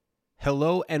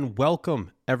Hello and welcome,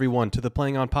 everyone, to the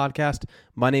Playing On podcast.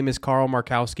 My name is Carl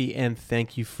Markowski, and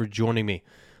thank you for joining me.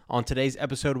 On today's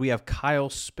episode, we have Kyle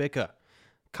Spicka.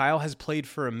 Kyle has played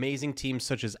for amazing teams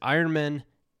such as Ironman,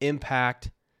 Impact,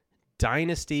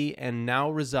 Dynasty, and now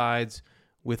resides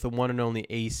with the one and only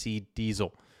AC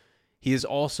Diesel. He is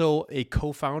also a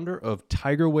co-founder of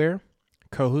Tigerware,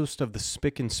 co-host of the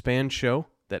Spick and Span show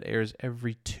that airs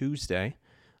every Tuesday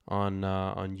on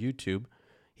YouTube.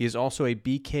 He is also a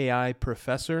BKI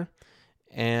professor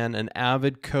and an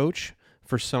avid coach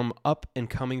for some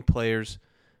up-and-coming players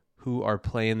who are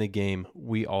playing the game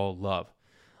we all love.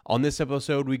 On this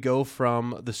episode, we go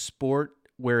from the sport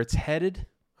where it's headed.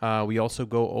 We also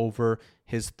go over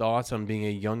his thoughts on being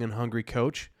a young and hungry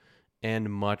coach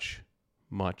and much,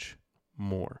 much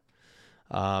more.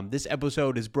 This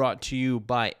episode is brought to you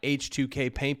by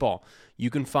H2K Paintball. You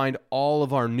can find all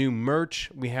of our new merch.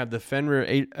 We have the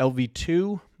Fenrir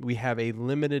LV2. We have a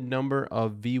limited number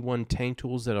of V1 tank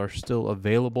tools that are still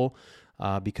available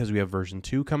because we have version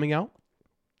 2 coming out.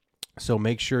 So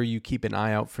make sure you keep an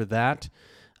eye out for that.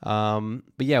 But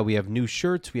yeah, we have new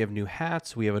shirts. We have new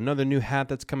hats. We have another new hat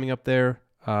that's coming up there.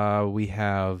 We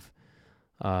have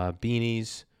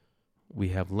beanies. We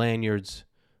have lanyards.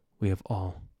 We have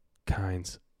all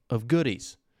kinds of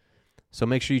goodies. So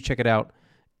make sure you check it out.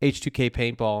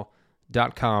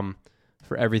 h2kpaintball.com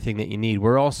for everything that you need.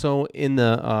 We're also in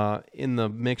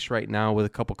the mix right now with a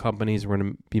couple companies. We're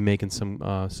going to be making some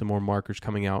more markers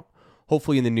coming out,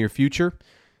 hopefully in the near future.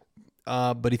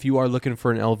 But if you are looking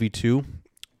for an LV2,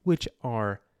 which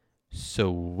are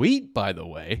sweet, by the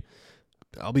way,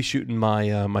 I'll be shooting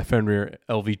my Fenrir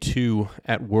LV2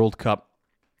 at World Cup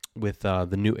with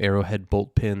the new arrowhead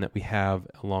bolt pin that we have,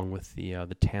 along with the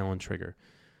Talon trigger,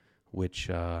 which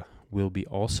will be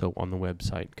also on the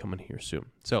website coming here soon.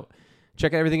 So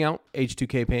check everything out,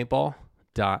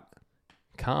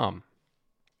 h2kpaintball.com.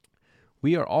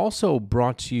 We are also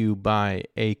brought to you by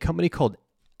a company called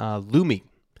Lumi.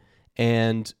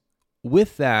 And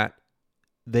with that,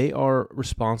 they are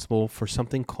responsible for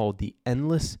something called the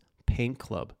Endless Paint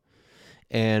Club.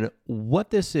 And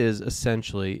what this is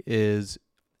essentially is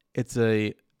it's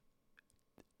a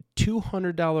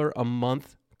 $200 a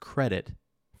month credit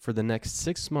for the next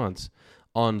 6 months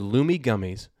on Lumi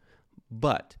gummies,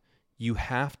 but you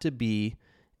have to be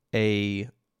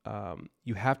you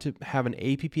have to have an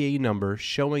APPA number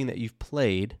showing that you've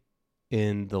played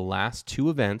in the last 2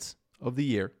 events of the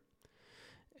year,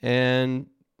 and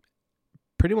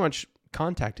pretty much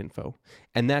contact info,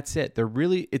 and that's it.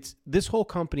 This whole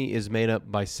company is made up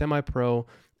by semi-pro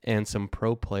and some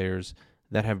pro players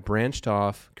that have branched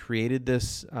off, created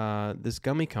this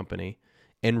gummy company,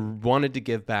 and wanted to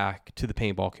give back to the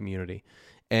paintball community.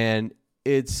 And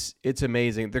it's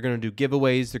amazing. They're going to do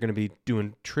giveaways. They're going to be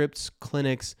doing trips,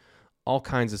 clinics, all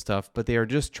kinds of stuff. But they are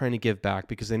just trying to give back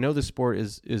because they know the sport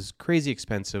is crazy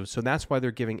expensive. So that's why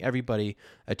they're giving everybody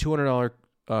a $200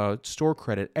 store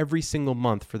credit every single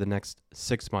month for the next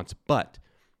 6 months. But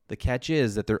the catch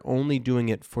is that they're only doing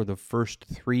it for the first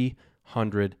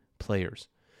 300 players.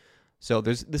 So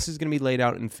this is going to be laid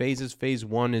out in phases. Phase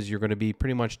 1 is you're going to be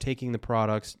pretty much taking the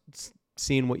products,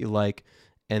 seeing what you like,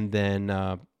 and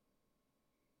then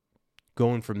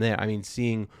going from there. I mean,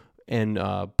 seeing and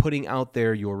putting out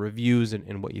there your reviews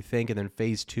and what you think. And then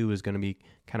phase 2 is going to be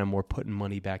kind of more putting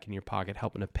money back in your pocket,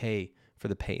 helping to pay for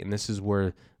the paint. And this is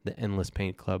where the Endless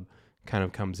Paint Club kind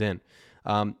of comes in.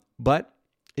 But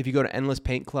if you go to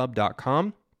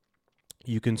endlesspaintclub.com,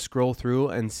 you can scroll through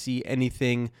and see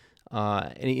anything,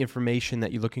 any information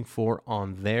that you're looking for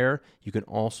on there. You can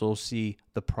also see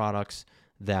the products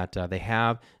that they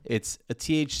have. It's a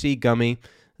THC gummy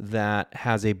that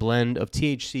has a blend of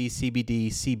THC, CBD,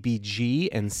 CBG,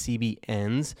 and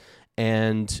CBNs,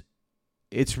 and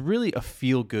it's really a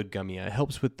feel-good gummy. It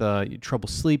helps with trouble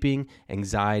sleeping,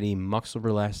 anxiety, muscle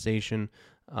relaxation,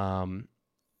 some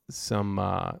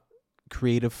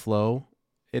creative flow.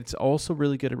 It's also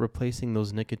really good at replacing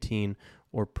those nicotine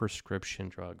or prescription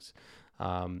drugs.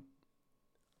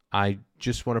 I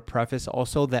just want to preface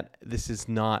also that this is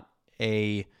not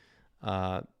a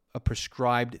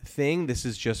prescribed thing. This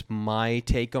is just my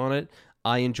take on it.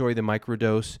 I enjoy the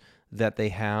microdose that they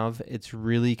have. It's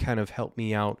really kind of helped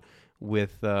me out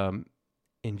with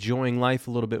enjoying life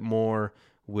a little bit more,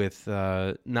 with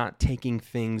not taking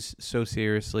things so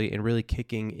seriously, and really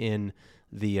kicking in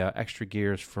the extra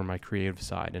gears for my creative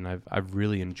side, and I've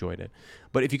really enjoyed it.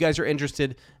 But if you guys are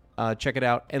interested, check it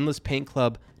out,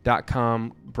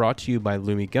 endlesspaintclub.com, brought to you by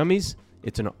Lumi Gummies.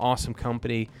 It's an awesome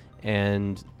company,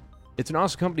 and it's an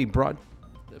awesome company brought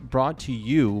to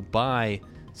you by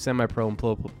semi-pro and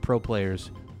pro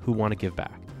players who want to give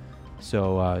back.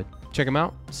 So check them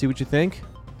out. See what you think.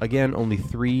 Again, only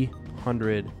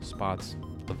 300 spots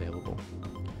available.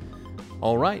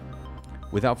 All right.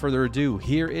 Without further ado,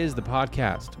 here is the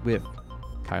podcast with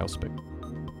Kyle Spick.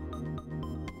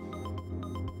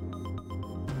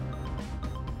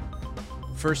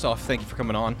 First off, thank you for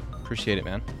coming on. Appreciate it,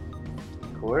 man.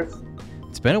 Of course.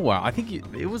 It's been a while. I think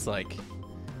it was like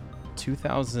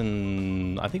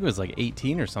 2000. I think it was like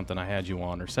 18 or something. I had you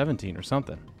on, or 17 or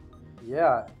something.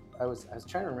 Yeah, I was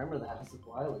trying to remember that. It was a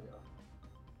while ago.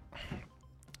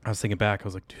 I was thinking back. I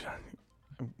was like, dude,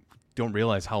 I don't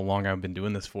realize how long I've been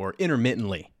doing this for.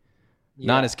 Intermittently,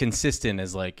 not as consistent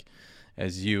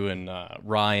as you and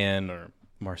Ryan or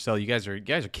Marcel. You guys are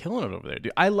killing it over there,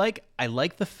 dude. I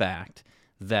like the fact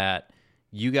that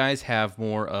you guys have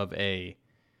more of a.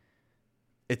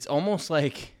 It's almost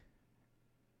like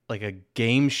a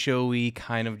game showy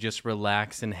kind of just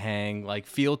relax and hang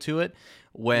feel to it.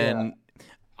 When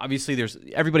obviously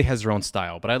everybody has their own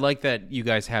style, but I like that you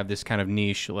guys have this kind of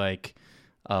niche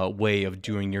way of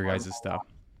doing your guys' stuff.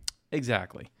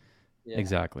 Exactly. Yeah.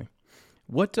 Exactly.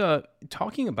 What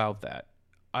talking about that,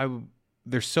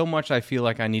 there's so much I feel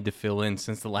like I need to fill in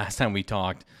since the last time we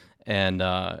talked. And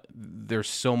there's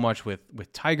so much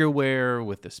with Tigerware,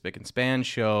 with the Spick and Span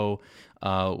show,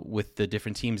 with the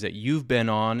different teams that you've been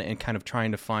on, and kind of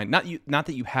trying to find not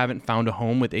that you haven't found a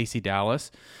home with AC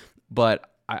Dallas,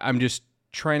 but I'm just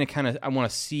trying to I want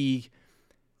to see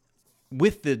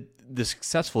with the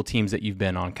successful teams that you've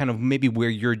been on, kind of maybe where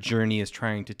your journey is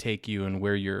trying to take you, and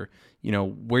where you're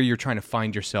trying to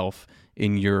find yourself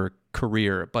in your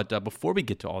career. But before we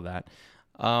get to all that.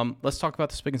 Let's talk about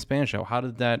the Spick and Span show. How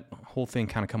did that whole thing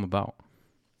kind of come about?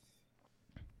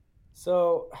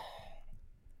 So,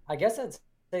 I guess I'd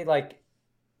say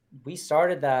we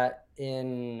started that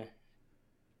during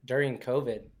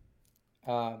COVID,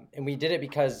 and we did it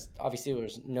because obviously there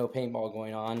was no paintball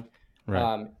going on,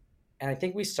 right. And I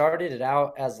think we started it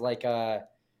out as a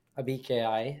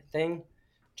BKI thing,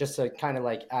 just to kind of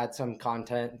add some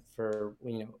content for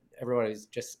everybody's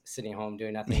just sitting home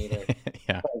doing nothing, either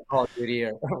Call of Duty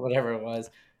or whatever it was.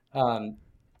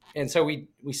 And so we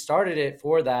started it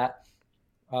for that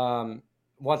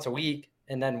once a week,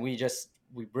 and then we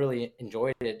really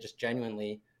enjoyed it, just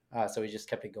genuinely. So we just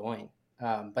kept it going.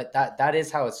 But that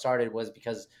is how it started, was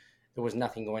because there was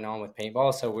nothing going on with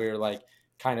paintball. So we were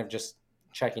kind of just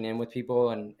checking in with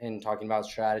people and talking about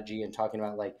strategy, and talking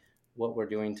about what we're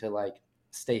doing to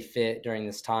stay fit during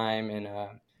this time. And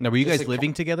now, were you guys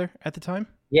living together at the time?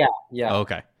 Yeah. Oh,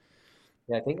 okay.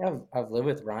 Yeah, I think I've lived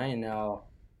with Ryan now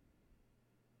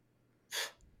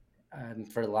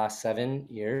for the last 7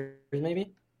 years,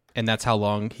 maybe. And that's how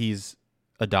long he's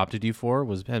adopted you for?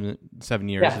 Was 7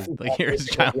 years? Yeah, years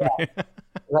child. Yeah.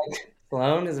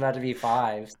 Sloan is about to be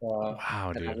 5. So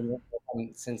wow, dude. I've been with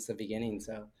him since the beginning.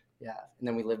 So yeah, and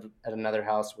then we lived at another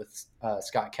house with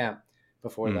Scott Kemp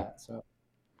before that. So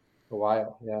a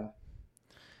while, yeah.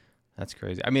 That's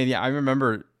crazy. I mean, yeah, I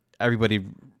remember everybody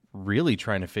really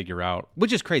trying to figure out,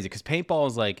 which is crazy because paintball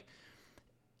is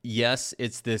yes,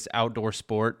 it's this outdoor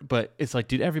sport, but it's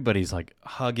dude, everybody's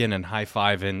hugging and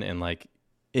high-fiving and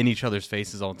in each other's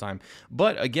faces all the time.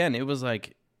 But again, it was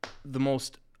the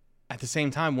most, at the same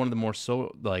time, one of the more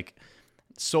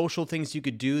social things you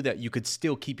could do that you could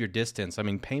still keep your distance. I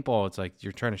mean, paintball, it's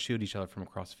you're trying to shoot each other from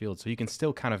across the field, so you can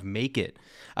still kind of make it.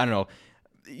 I don't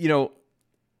know,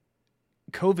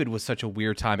 COVID was such a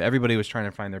weird time. Everybody was trying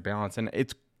to find their balance, and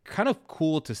it's kind of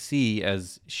cool to see,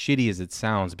 as shitty as it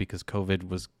sounds, because COVID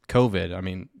was COVID. I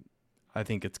mean, I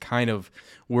think it's kind of,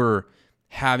 we're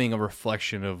having a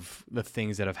reflection of the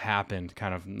things that have happened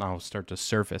kind of now start to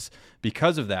surface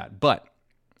because of that. But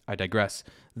I digress.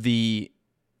 The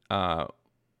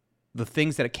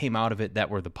things that came out of it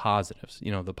that were the positives,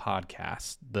 the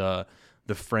podcast,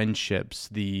 the friendships,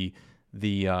 the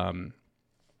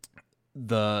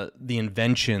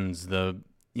inventions,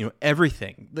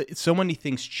 everything. So many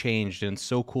things changed, and it's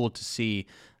so cool to see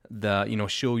the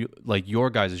show your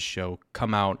guys' show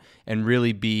come out and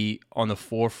really be on the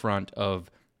forefront of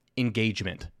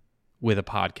engagement with a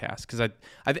podcast. Because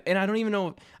I don't even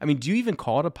know. I mean, do you even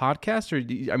call it a podcast, or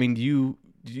do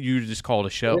you just call it a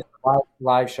show? It's a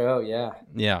live show, yeah.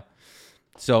 Yeah.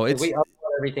 So we upload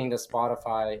everything to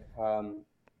Spotify.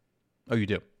 Oh, you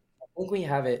do? I think we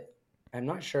have it. I'm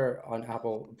not sure on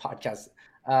Apple Podcasts.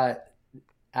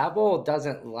 Apple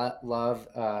doesn't love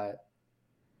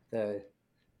the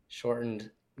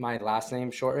my last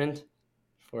name shortened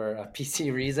for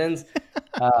PC reasons.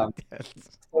 So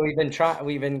we've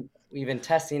been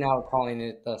testing out calling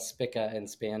it the Spicka and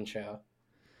Span show.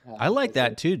 I like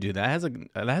that too, dude. That has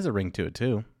a ring to it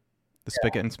too. The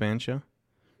Spicka and Span show.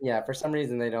 Yeah, for some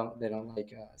reason they don't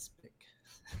like Spick.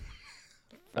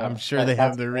 I'm sure they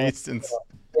have their reasons.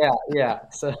 Yeah.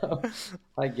 So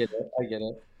I get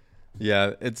it.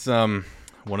 Yeah, it's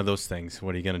one of those things.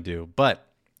 What are you gonna do? But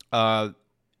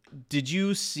did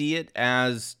you see it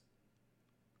as?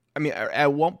 I mean,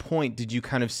 at what point did you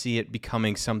kind of see it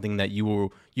becoming something that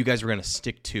you guys were going to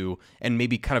stick to and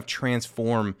maybe kind of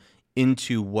transform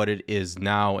into what it is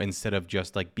now, instead of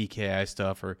just like BKI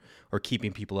stuff or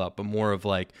keeping people up, but more of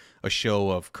like a show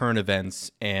of current events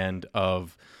and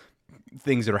of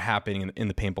things that are happening in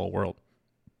the paintball world?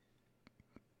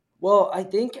 Well, I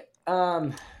think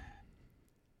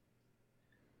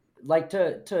like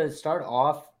to start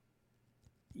off,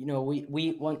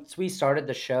 we once we started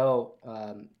the show,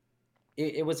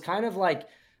 it was kind of like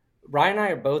Ryan and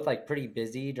I are both like pretty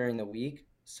busy during the week,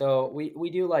 so we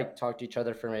do like talk to each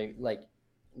other for maybe like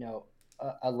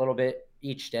a little bit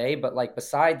each day, but like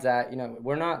besides that,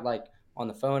 we're not like on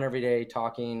the phone every day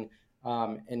talking,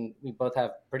 and we both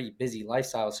have pretty busy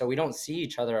lifestyles, so we don't see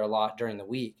each other a lot during the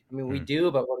week. I mean, we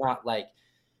do, but we're not like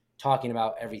talking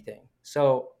about everything.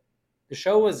 So the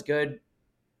show was good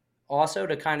also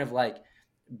to kind of like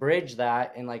bridge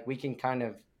that, and like we can kind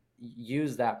of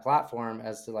use that platform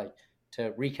as to like to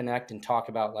reconnect and talk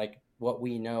about like what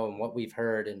we know and what we've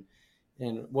heard, and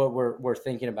what we're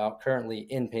thinking about currently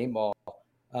in paintball.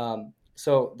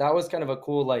 So that was kind of a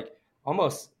cool like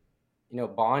almost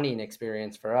bonding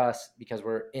experience for us, because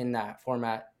we're in that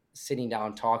format, sitting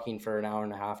down talking for an hour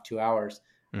and a half, 2 hours.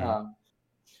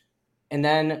 And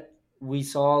then we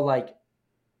saw like,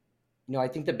 I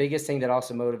think the biggest thing that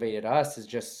also motivated us is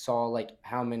just saw like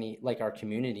how many, like our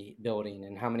community building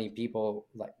and how many people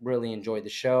like really enjoyed the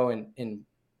show, and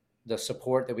the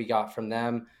support that we got from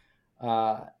them,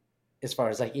 as far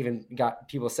as like even got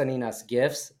people sending us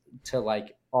gifts to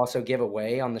like also give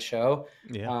away on the show.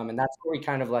 And that's where we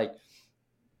kind of like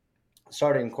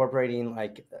started incorporating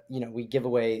like, we give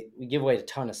away a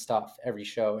ton of stuff every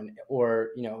show, and or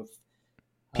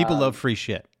People love free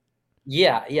shit.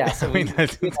 Yeah. So we do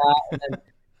that, and then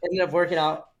ended up working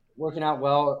out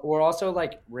well. We're also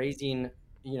like raising,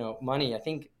 money. I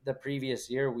think the previous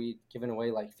year we'd given away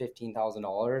like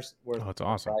 $15,000 worth that's of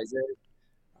awesome.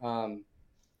 prizes.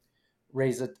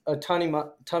 Raised a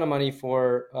ton of money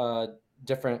for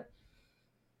different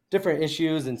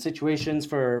issues and situations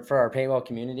for our paintball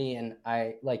community, and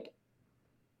I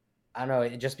don't know,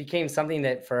 it just became something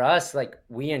that for us like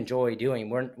we enjoy doing.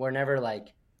 We're never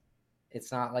like, it's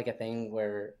not like a thing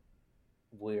where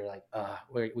we're like,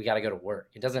 we got to go to work.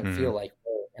 It doesn't feel like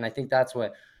work. And I think that's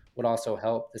what would also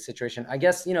help the situation. I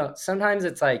guess, sometimes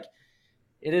it's like,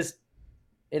 it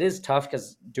is tough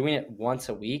because doing it once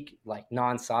a week, like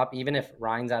nonstop, even if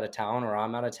Ryan's out of town or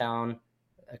I'm out of town.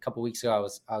 A couple weeks ago,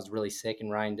 I was really sick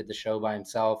and Ryan did the show by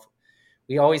himself.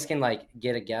 We always can like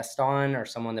get a guest on or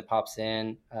someone that pops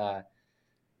in.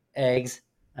 Eggs,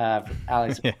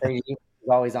 Alex Crazy is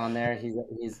always on there.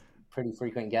 He's pretty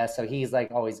frequent guest, so he's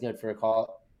like always good for a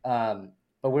call.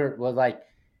 But we're like,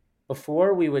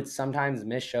 before we would sometimes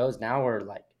miss shows. Now we're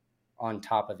like on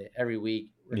top of it every week,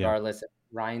 regardless if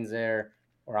Ryan's there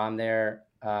or I'm there.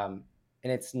 And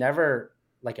it's never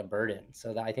like a burden.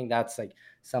 So I think that's like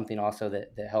something also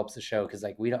that helps the show, because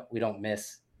like we don't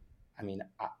miss. I mean,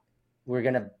 we're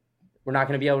not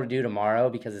gonna be able to do tomorrow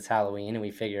because it's Halloween and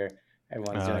we figure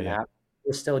everyone's doing that.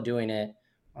 We're still doing it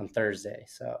on Thursday.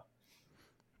 So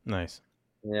nice.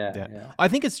 Yeah. I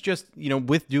think it's just,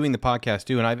 with doing the podcast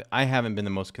too, and I haven't been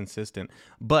the most consistent,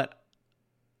 but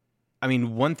I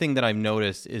mean, one thing that I've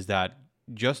noticed is that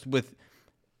just with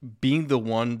being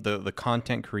the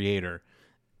content creator,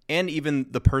 and even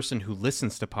the person who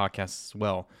listens to podcasts as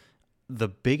well, the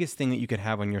biggest thing that you could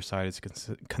have on your side is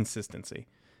consistency.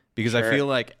 Because I feel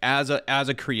like as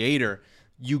a creator,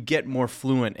 you get more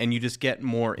fluent and you just get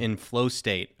more in flow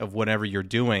state of whatever you're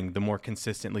doing the more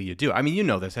consistently you do. I mean,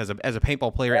 this as a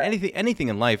paintball player, anything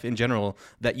in life in general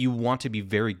that you want to be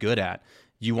very good at,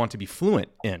 you want to be fluent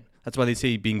in. That's why they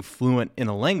say being fluent in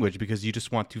a language, because you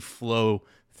just want to flow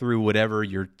through whatever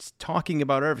you're talking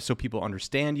about, so people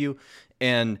understand you.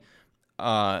 And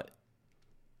I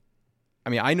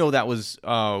mean, I know that was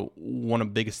one of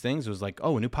the biggest things was like,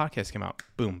 a new podcast came out.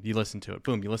 Boom, you listen to it.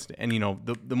 Boom, you listen to it. And,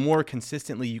 the more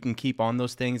consistently you can keep on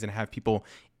those things and have people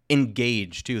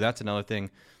engage too. That's another thing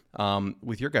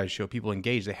with your guys' show. People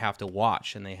engage. They have to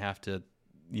watch and they have to,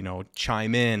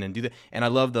 chime in and do that. And I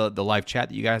love the live chat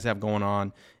that you guys have going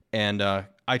on. And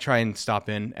I try and stop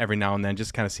in every now and then,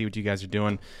 just kind of see what you guys are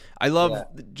doing. I love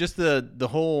just the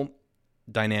whole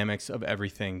dynamics of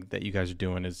everything that you guys are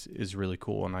doing is really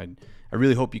cool, and I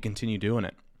really hope you continue doing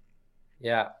it.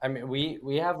 Yeah, I mean,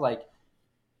 we have like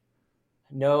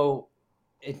no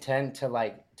intend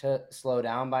to to slow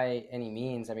down by any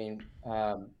means. I mean,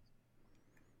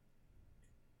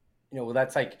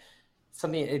 that's like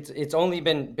something. It's only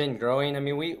been growing. I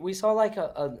mean, we saw like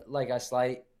a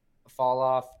slight fall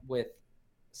off with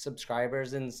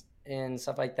subscribers and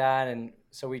stuff like that, and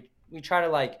so we try to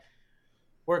like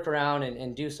work around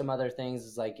and do some other things,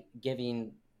 is like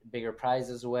giving bigger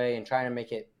prizes away and trying to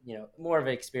make it more of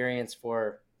an experience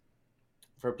for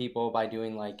people by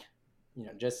doing like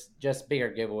just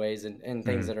bigger giveaways and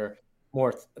things Mhm. that are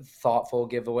more thoughtful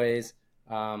giveaways,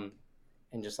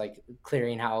 and just like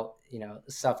clearing out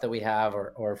stuff that we have,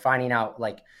 or finding out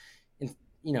like in,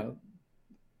 you know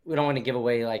we don't want to give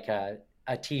away like a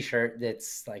t-shirt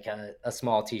that's like a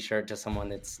small t-shirt to someone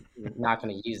that's not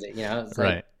going to use it. It's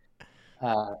like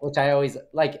Right. which I always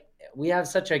like. We have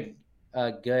such a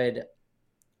good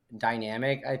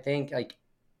dynamic. I think like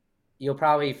you'll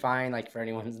probably find, like, for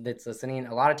anyone that's listening,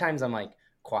 a lot of times I'm like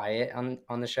quiet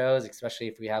on the shows, especially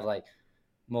if we have like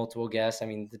multiple guests. I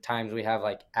mean, the times we have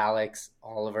like Alex,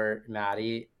 Oliver,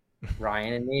 Maddie,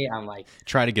 Ryan, and me, I'm like,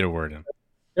 Try to get a word in.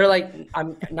 they're like,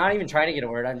 I'm not even trying to get a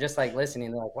word. I'm just like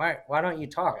listening. They're like, why don't you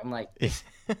talk? I'm like,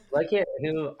 look at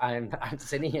who I'm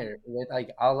sitting here with. Like,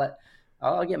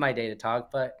 I'll get my day to talk,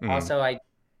 but Mhm. also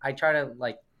I try to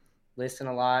like listen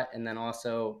a lot, and then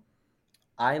also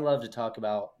I love to talk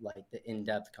about like the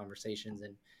in-depth conversations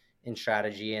and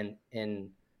strategy and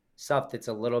stuff that's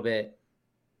a little bit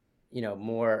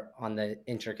more on the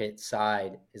intricate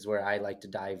side, is where I like to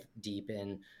dive deep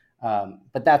in.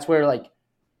 But that's where, like,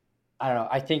 I don't know,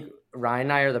 I think Ryan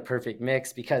and I are the perfect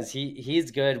mix, because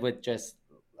he's good with just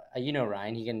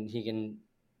Ryan, he can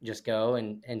just go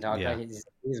and talk about, Yeah.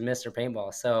 he's Mr.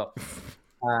 Paintball. So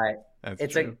uh That's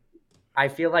it's a true. I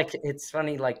feel like it's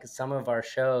funny, like some of our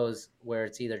shows where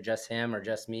it's either just him or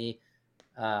just me,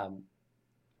 um,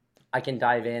 I can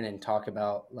dive in and talk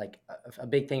about like a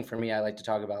big thing for me. I like to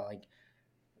talk about like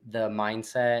the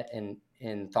mindset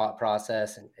and thought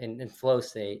process and flow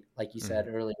state, like you Mhm. said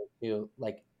earlier too.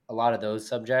 Like a lot of those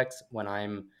subjects when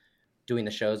I'm doing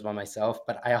the shows by myself,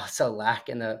 but I also lack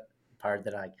in the part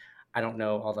that I don't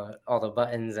know all the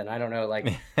buttons, and I don't know like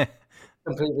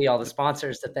completely all the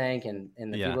sponsors to thank, and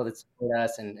the Yeah. people that support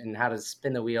us, and how to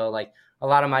spin the wheel. Like a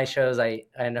lot of my shows, I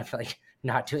end up like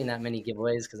not doing that many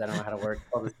giveaways because I don't know how to work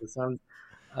all the systems.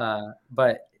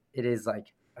 But it is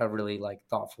like a really like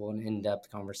thoughtful and in-depth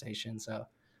conversation. So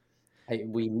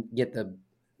we get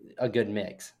a good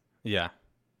mix. Yeah.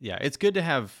 Yeah. It's good to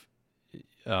have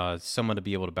someone to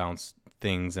be able to bounce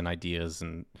things and ideas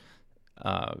and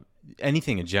uh,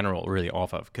 anything in general really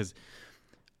off of, because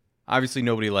obviously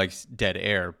nobody likes dead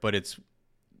air, but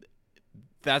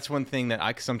that's one thing that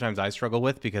I sometimes I struggle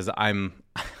with, because I'll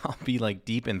be like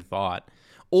deep in thought,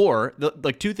 or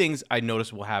like two things I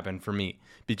notice will happen for me,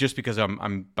 just because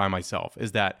I'm by myself,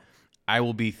 is that I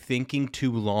will be thinking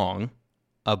too long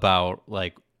about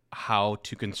like how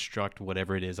to construct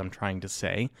whatever it is I'm trying to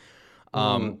say.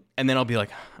 Mm, And then I'll be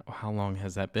like, "Oh, how long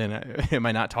has that been? Am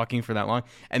I not talking for that long?"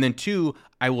 And then two,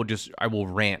 I will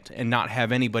rant and not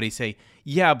have anybody say,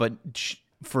 "Yeah, but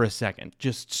for a second,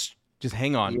 just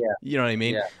hang on." yeah, You know what I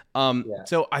mean? yeah, yeah,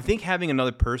 So I think having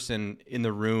another person in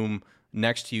the room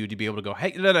next to you to be able to go,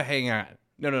 "Hey, no, hang on,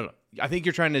 no. I think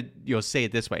you're trying to say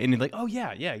it this way," and you're like, "Oh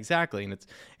yeah, exactly." And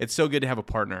it's so good to have a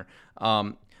partner.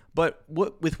 But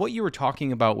with what you were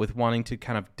talking about, with wanting to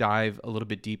kind of dive a little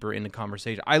bit deeper into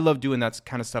conversation, I love doing that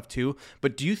kind of stuff too.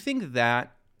 But do you think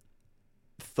that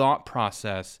thought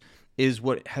process is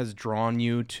what has drawn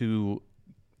you to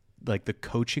like the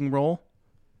coaching role?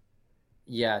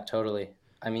 yeah, totally.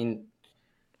 I mean,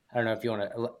 I don't know if you want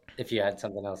to, if you had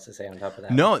something else to say on top of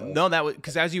that No, before. no, that was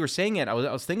because as you were saying it, I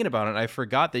was thinking about it. And I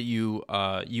forgot that you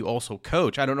also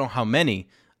coach. I don't know how many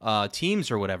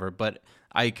teams or whatever, but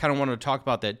I kind of wanted to talk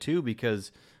about that too,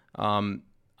 because um,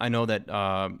 I know that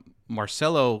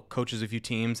Marcelo coaches a few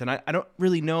teams, and I don't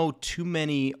really know too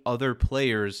many other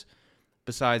players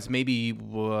besides maybe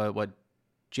what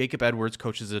Jacob Edwards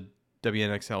coaches a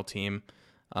WNXL team.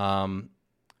 Um,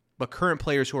 but current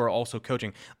players who are also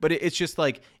coaching. But it's just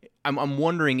like I'm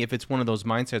wondering if it's one of those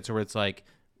mindsets where it's like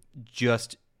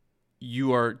just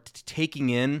you are taking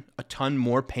in a ton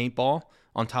more paintball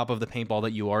on top of the paintball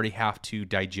that you already have to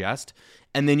digest,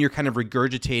 and then you're kind of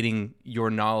regurgitating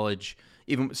your knowledge.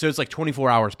 Even so, it's like 24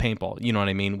 hours paintball. You know what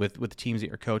I mean, with the teams that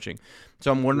you're coaching.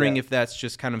 So I'm Yeah. wondering if that's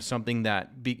just kind of something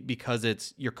that because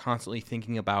it's you're constantly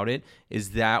thinking about it.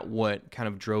 Is that what kind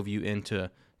of drove you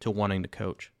into wanting to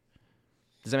coach?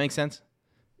 Does that make sense?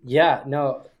 Yeah,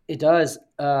 no, it does.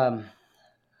 I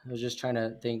was just trying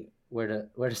to think where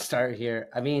to start here.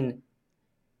 I mean,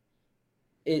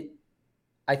 it.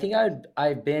 I think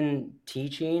I've been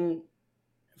teaching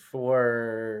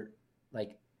for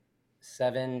like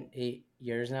 7-8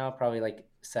 years now, probably like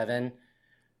 7.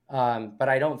 But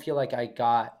I don't feel like I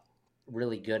got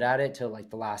really good at it till like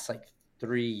the last like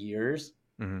 3 years,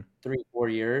 Mm-hmm.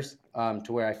 3-4 years,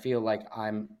 to where I feel like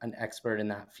I'm an expert in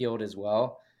that field as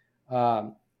well.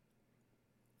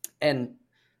 And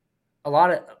a lot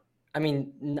of, I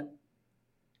mean,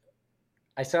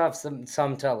 I still have some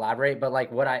to elaborate, but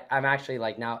like what I'm actually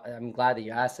like now, I'm glad that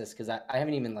you asked this because I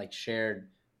haven't even like shared.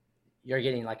 You're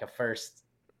getting like a first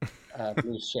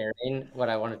me sharing what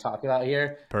I want to talk about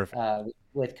here Perfect.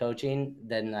 with coaching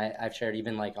than I've shared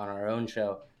even like on our own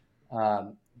show.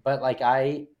 But like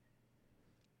I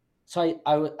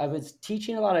was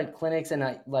teaching a lot of clinics, and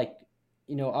I like,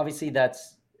 obviously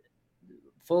that's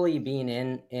fully being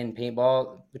in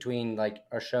paintball between like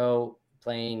our show,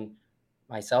 playing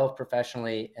myself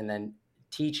professionally, and then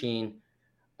teaching,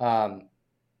 um,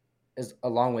 is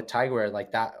along with Tigerware,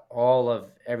 like that, all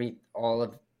of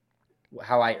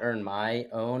how I earn my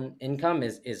own income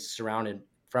is surrounded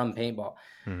from paintball.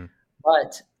 Mm-hmm.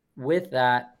 But with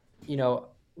that,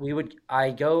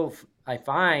 I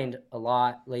find a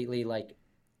lot lately, like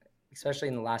especially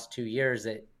in the last 2 years,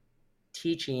 that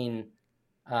teaching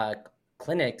uh,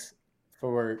 clinics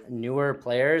for newer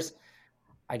players,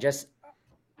 I just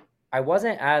I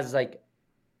wasn't as like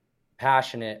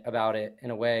passionate about it in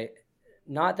a way.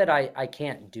 Not that I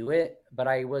can't do it, but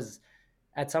I was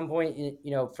at some point,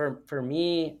 for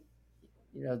me,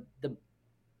 the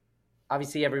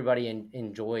obviously everybody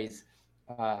enjoys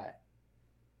uh,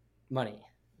 money.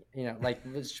 Like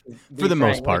let's For be the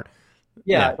most frank. Like, part.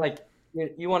 yeah, Yeah. like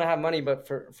you want to have money, but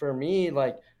for me,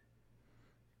 like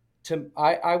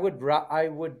I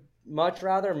would much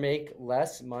rather make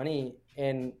less money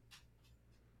and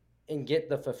get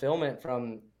the fulfillment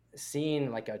from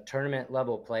seeing like a tournament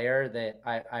level player that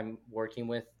I'm working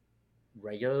with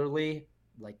regularly,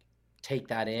 like take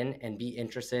that in and be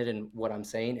interested in what I'm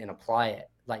saying and apply it.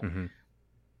 Like Mm-hmm.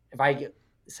 if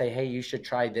say, hey, you should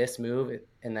try this move,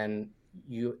 and then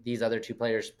these other two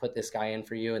players put this guy in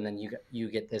for you, and then you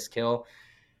get this kill,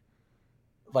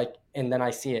 like, and then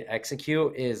I see it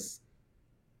execute, is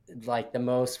like the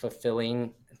most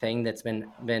fulfilling thing that's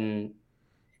been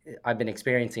I've been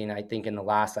experiencing, I think, in the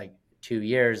last like 2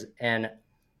 years. And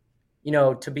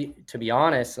to be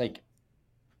honest, like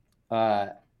uh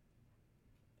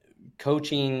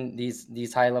coaching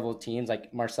these high level teams,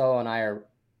 like Marcelo and I are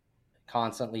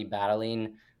constantly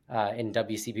battling in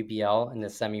WCPBL, in the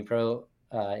semi pro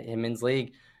Women's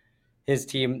League. His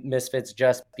team Misfits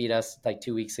just beat us like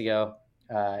 2 weeks ago,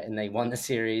 and they won the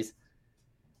series.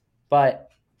 But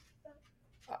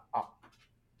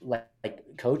like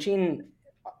coaching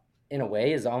in a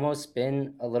way has almost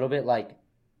been a little bit like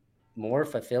more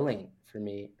fulfilling for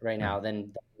me right now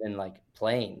than like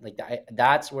playing. Like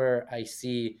that's where I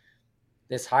see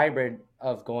this hybrid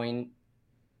of going.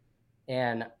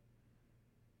 And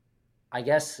I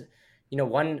guess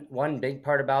one big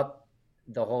part about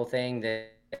the whole thing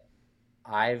that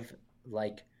I've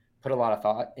like put a lot of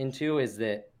thought into is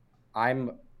that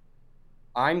I'm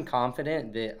I'm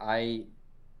confident that I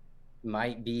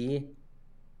might be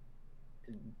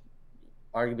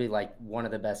arguably like one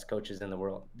of the best coaches in the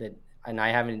world, and I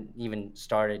haven't even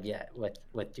started yet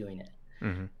with doing it.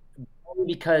 Mm-hmm.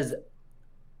 Only because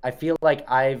I feel like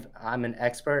I'm an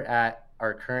expert at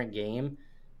our current game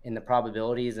and the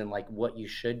probabilities and like what you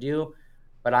should do,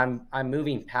 but I'm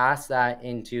moving past that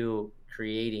into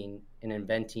creating and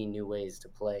inventing new ways to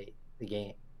play the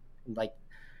game. Like,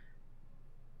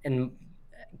 and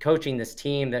coaching this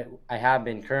team that I have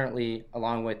been currently,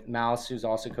 along with Mouse, who's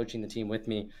also coaching the team with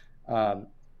me. Um,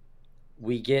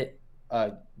 we get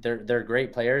they're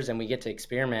great players, and we get to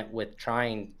experiment with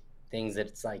trying things that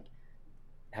it's like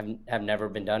have never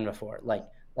been done before. Like,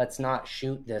 let's not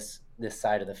shoot this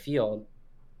side of the field.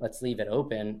 Let's leave it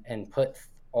open and put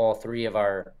all three of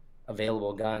our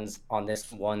available guns on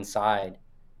this one side,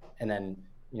 and then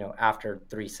after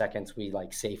 3 seconds we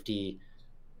like safety,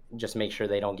 just make sure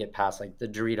they don't get past like the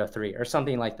Dorito 3 or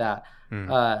something like that.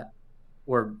 Mm-hmm.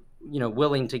 We're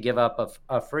willing to give up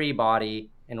a free body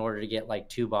in order to get like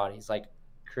two bodies, like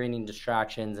creating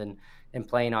distractions and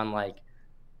playing on like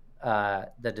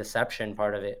the deception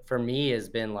part of it for me has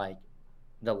been like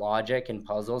the logic and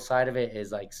puzzle side of it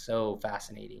is like so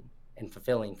fascinating and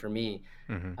fulfilling for me.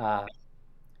 Mm-hmm.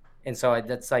 And so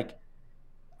that's like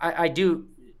I do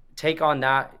take on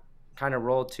that kind of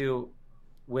role too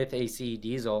with AC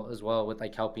Diesel as well, with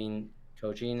like helping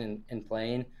coaching and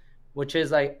playing, which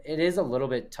is like it is a little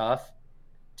bit tough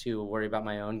to worry about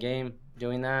my own game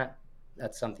doing that.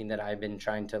 That's something that I've been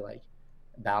trying to like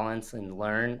balance and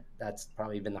learn. That's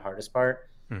probably been the hardest part.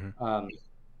 Mm-hmm. Um,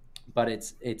 but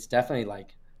it's definitely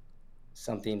like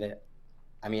something that,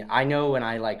 I mean, I know when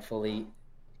I like fully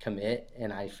commit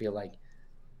and I feel like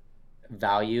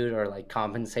valued or like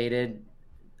compensated,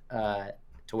 uh,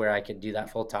 to where I could do that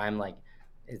full time, like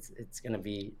it's gonna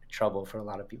be trouble for a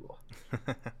lot of people.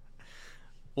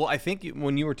 Well, I think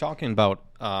when you were talking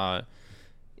about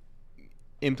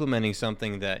implementing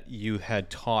something that you had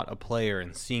taught a player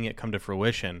and seeing it come to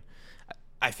fruition,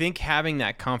 I think having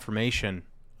that confirmation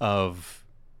of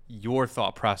your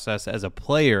thought process as a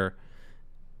player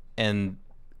and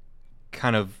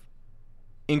kind of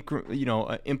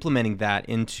implementing that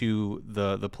into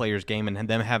the player's game and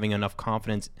them having enough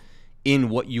confidence in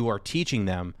what you are teaching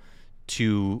them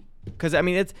to, because I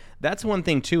mean that's one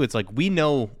thing too. It's like we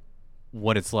know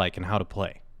what it's like and how to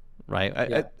play, right?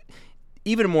 Yeah.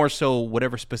 Even more so,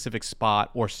 whatever specific spot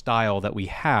or style that we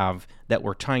have that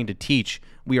we're trying to teach,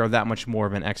 we are that much more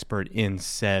of an expert in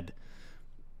said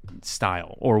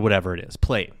style or whatever it is,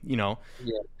 play, Yeah.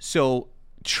 So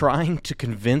trying to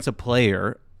convince a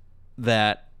player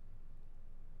that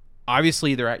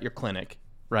obviously they're at your clinic,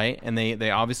 right? And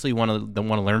they obviously want to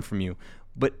learn from you,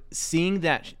 but seeing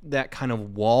that kind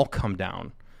of wall come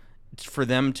down for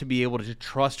them to be able to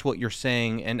trust what you're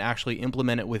saying and actually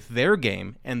implement it with their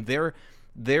game and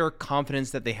their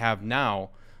confidence that they have now,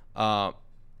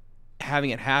 having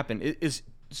it happen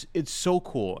it's so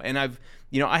cool. And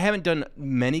I haven't done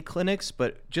many clinics,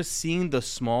 but just seeing the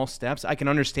small steps, I can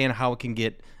understand how it can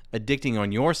get addicting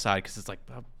on your side, because it's like,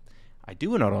 I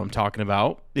do know what I'm talking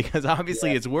about, because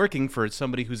obviously it's working for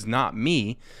somebody who's not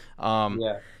me.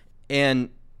 Yeah. And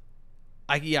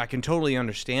I can totally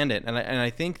understand it. And I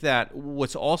think that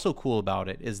what's also cool about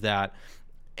it is that,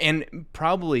 and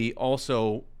probably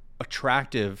also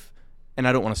attractive, and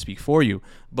I don't want to speak for you,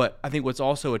 but I think what's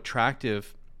also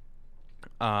attractive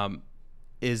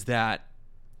is that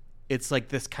it's like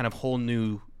this kind of whole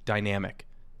new dynamic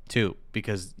too,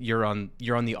 because you're on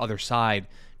the other side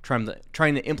trying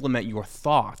to implement your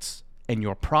thoughts and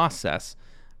your process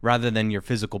rather than your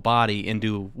physical body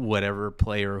into whatever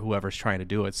player or whoever's trying to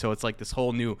do it. So it's like this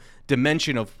whole new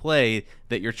dimension of play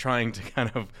that you're trying to kind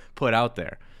of put out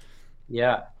there.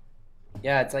 Yeah.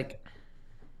 Yeah. It's like,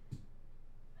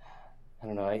 I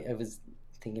don't know. I was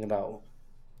thinking about,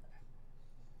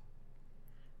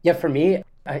 yeah, for me,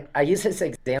 I use this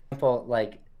example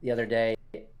like the other day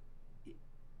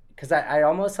because I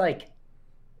almost like,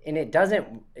 and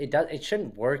it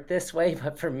shouldn't work this way,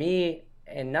 but for me,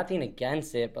 and nothing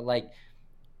against it, but like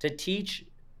to teach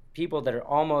people that are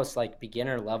almost like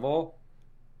beginner level,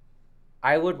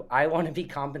 I want to be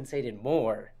compensated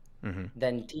more Mm-hmm.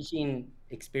 than teaching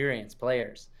experienced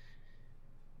players,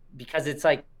 because it's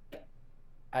like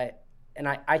I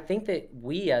I think that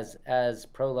we as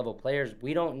pro level players,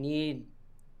 we don't need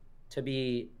to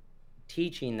be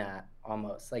teaching that.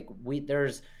 Almost like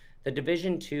there's the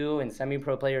division 2 and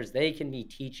semi-pro players, they can be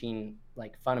teaching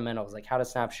like fundamentals, like how to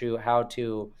snap shoot, how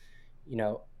to, you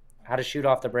know, how to shoot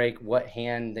off the break, what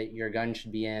hand that your gun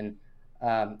should be in.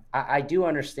 I do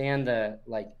understand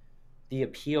the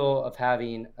appeal of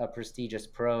having a prestigious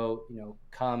pro,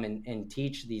 come and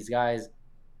teach these guys.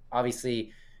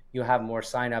 Obviously you have more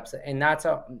signups, and that's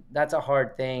a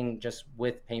hard thing just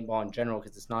with paintball in general,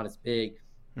 because it's not as big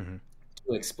Mm-hmm.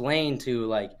 to explain to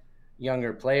like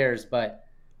younger players. But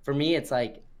for me, it's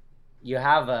like you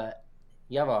have a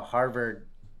Harvard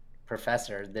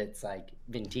professor that's like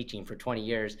been teaching for 20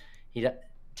 years. He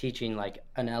teaching like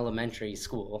an elementary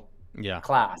school Yeah.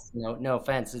 class. No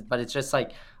offense, but it's just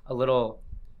like a little,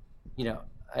 you know,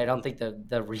 I don't think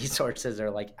the resources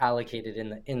are like allocated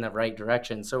in the right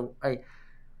direction. So I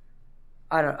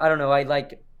don't know.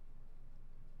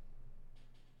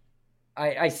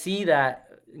 I see that,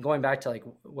 going back to like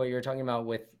what you're talking about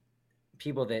with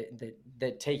people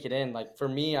that take it in. Like for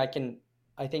me, I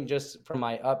think just from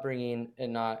my upbringing,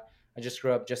 and not, I just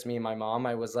grew up just me and my mom.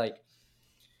 I was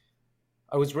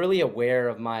really aware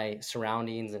of my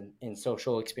surroundings and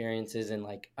social experiences, and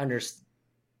like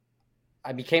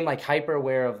I became like hyper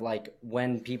aware of like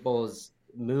when people's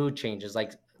mood changes,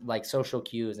 like social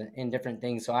cues and different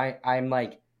things. So I'm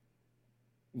like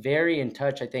very in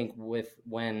touch, I think, with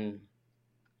when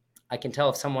I can tell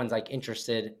if someone's like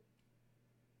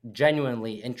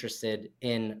genuinely interested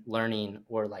in learning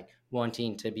or like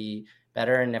wanting to be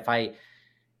better. And if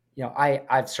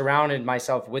I've surrounded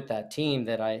myself with that team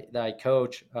that I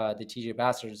coach, the TJ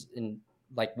Bastards, and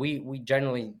like we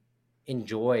generally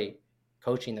enjoy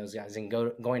coaching those guys and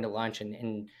going to lunch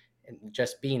and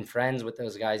just being friends with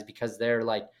those guys, because they're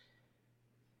like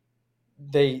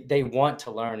they want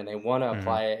to learn and they want to Mm-hmm.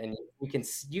 apply it. And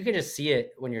you can just see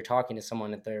it when you're talking to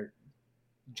someone, that they're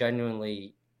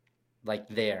genuinely like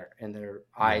there, and their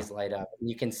Yeah. eyes light up.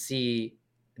 You can see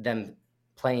them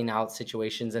playing out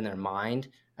situations in their mind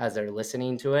as they're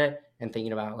listening to it and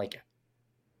thinking about like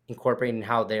incorporating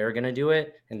how they're going to do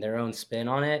it and their own spin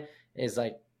on it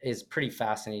is pretty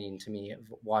fascinating to me,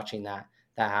 watching that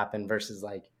happen versus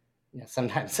like,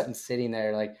 sometimes I'm sitting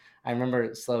there like, I remember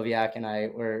Sloviak and I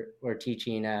were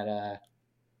teaching at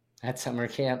summer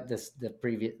camp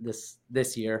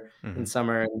this year in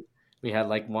summer, and we had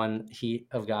like one heat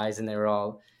of guys, and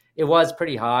it was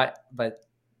pretty hot, but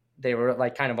they were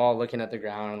like kind of all looking at the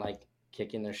ground and like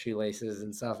kicking their shoelaces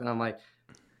and stuff, and I'm like,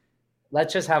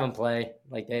 let's just have them play.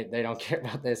 Like they don't care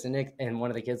about this. And one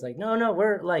of the kids like, no,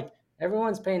 we're like,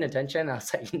 everyone's paying attention. I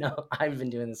was like, no, I've been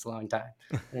doing this a long time.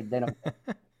 And they don't,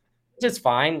 just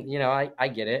fine. I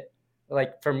get it.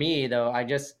 Like for me though, I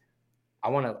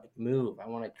want to like move. I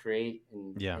want to create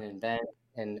Yeah. and invent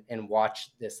and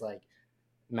watch this like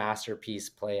masterpiece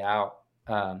play out.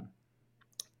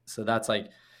 So that's like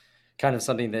kind of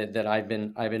something that I've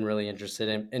been really interested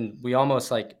in. And we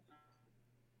almost like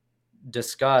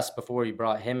discussed before we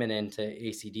brought him into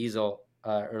AC Diesel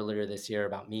earlier this year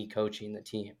about me coaching the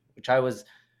team, which I was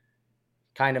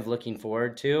kind of looking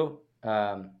forward to.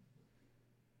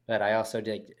 But I also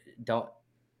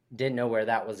didn't know where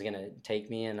that was going to take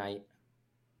me. And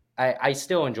I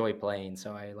still enjoy playing.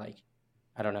 So I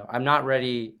don't know. I'm not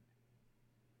ready.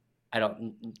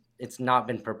 It's not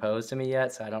been proposed to me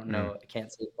yet. So I don't know. I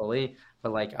can't say fully,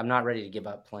 but like, I'm not ready to give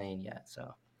up playing yet.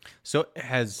 So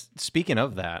speaking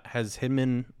of that, has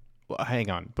Hidman, well, hang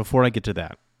on, before I get to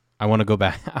that, I want to go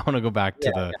back. I want to go back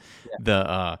to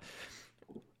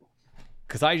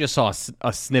because I just saw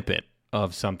a snippet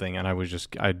of something, and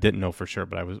I didn't know for sure,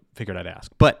 but figured I'd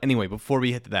ask. But anyway, before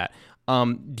we hit to that,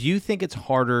 do you think it's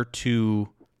harder to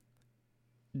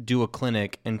do a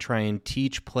clinic and try and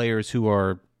teach players who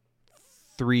are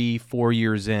 3-4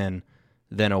 years in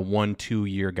than a 1-2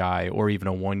 year guy or even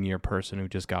a 1 year person who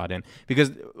just got in?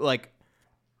 Because like,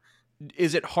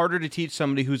 is it harder to teach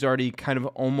somebody who's already kind of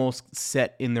almost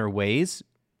set in their ways?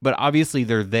 But obviously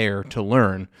they're there to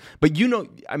learn. But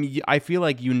I feel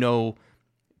like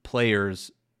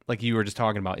players like you were just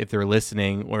talking about, if they're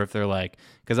listening or if they're like,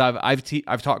 because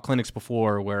I've taught clinics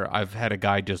before where I've had a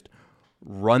guy just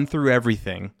run through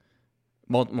everything.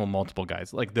 Multiple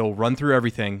guys, like they'll run through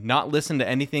everything, not listen to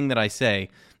anything that I say,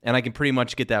 and I can pretty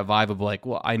much get that vibe of like,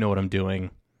 well, I know what I'm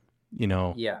doing,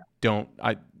 Yeah. Don't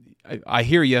I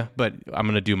hear you, but I'm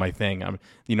gonna do my thing.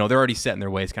 They're already set in their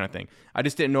ways, kind of thing. I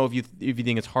just didn't know if you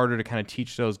think it's harder to kind of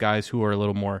teach those guys who are a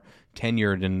little more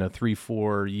tenured in the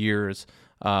 3-4 years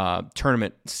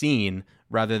tournament scene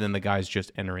rather than the guys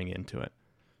just entering into it.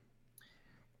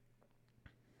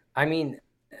 I mean,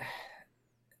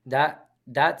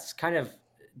 that's kind of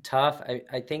tough.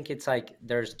 I think it's like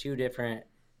there's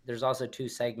also two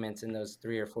segments in those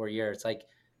 3 or 4 years. Like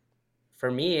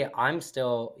for me, I'm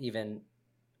still even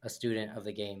a student of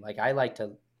the game. Like I like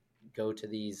to go to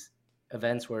these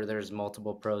events where there's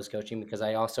multiple pros coaching, because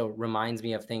I also reminds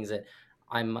me of things that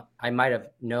I might have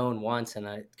known once and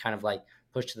I kind of like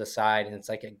pushed to the side, and it's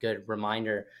like a good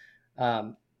reminder.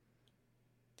 I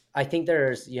think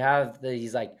you have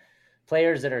these like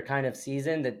players that are kind of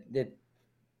seasoned that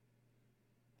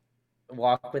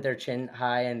walk with their chin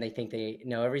high and they think they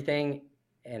know everything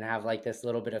and have like this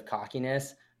little bit of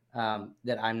cockiness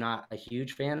that I'm not a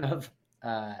huge fan of.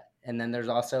 And then there's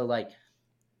also like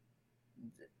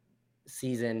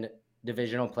seasoned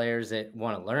divisional players that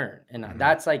want to learn. And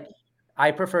that's like,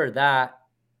 I prefer that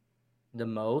the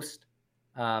most,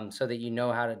 so that you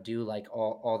know how to do like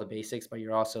all the basics, but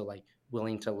you're also like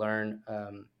willing to learn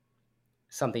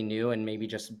something new and maybe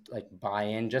just like buy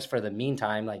in just for the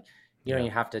meantime. Like you don't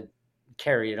even have to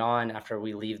carry it on after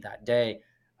we leave that day.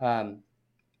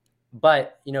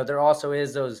 But there also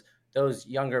is those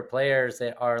younger players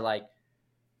that are like,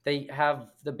 they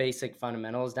have the basic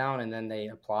fundamentals down and then they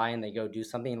apply and they go do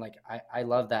something. Like I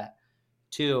love that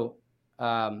too.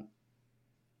 I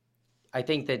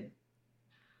think that,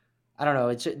 I don't know,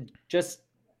 it's just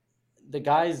the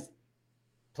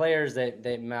players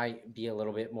that might be a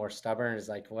little bit more stubborn is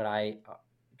like what I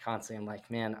constantly am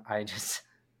like, man, I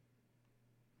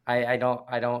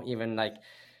don't even like,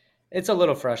 it's a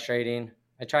little frustrating.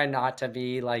 I try not to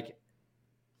be like,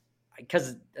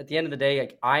 because at the end of the day,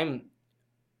 like I'm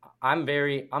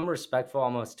respectful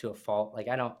almost to a fault. Like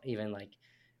I don't even like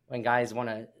when guys want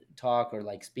to talk or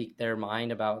like speak their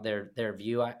mind about their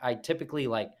view. I typically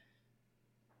like,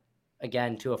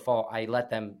 again, to a fault, I let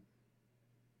them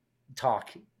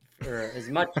talk for as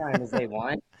much time as they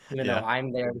want, even though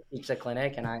I'm there to teach the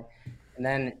clinic. And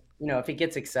then, if it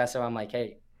gets excessive, I'm like,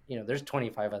 hey, there's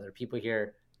 25 other people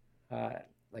here.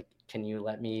 Like, can you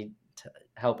let me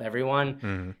help everyone.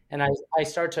 Mm-hmm. And I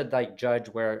start to like judge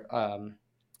where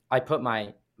I put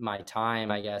my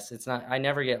time, I guess. It's not, I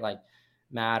never get like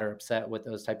mad or upset with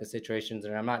those type of situations,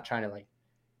 and I'm not trying to like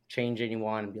change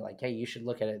anyone and be like, hey, you should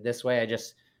look at it this way. I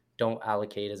just don't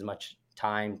allocate as much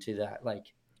time to that, like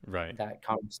Right. that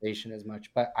conversation as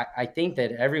much. But I think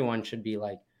that everyone should be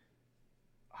like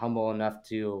humble enough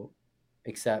to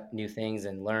accept new things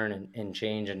and learn and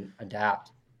change and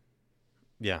adapt.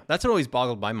 Yeah, that's what always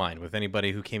boggled my mind with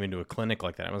anybody who came into a clinic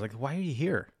like that. I was like, why are you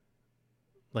here?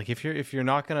 Like, if you're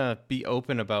not gonna be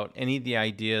open about any of the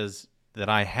ideas that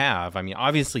I have, I mean,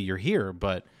 obviously you're here,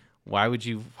 but why would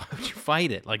you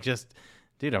fight it? Like, just,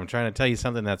 dude, I'm trying to tell you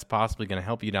something that's possibly going to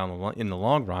help you in the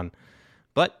long run.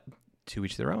 But to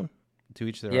each their own. To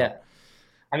each their own. Yeah.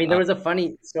 I mean, there was a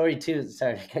funny story too.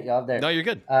 Sorry to cut you off there. No, you're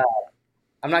good.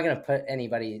 I'm not gonna put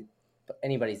anybody's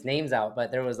names out,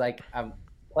 but there was like, I'm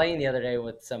playing the other day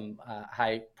with some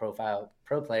high profile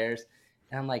pro players,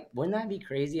 and I'm like, wouldn't that be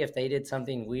crazy if they did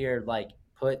something weird, like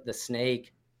put the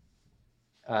snake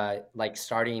like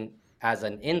starting as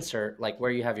an insert, like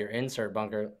where you have your insert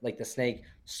bunker, like the snake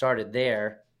started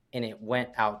there and it went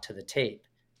out to the tape.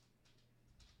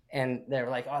 And they're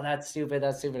like, oh, that's stupid.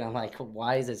 I'm like,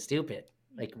 why is it stupid?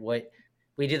 Like, what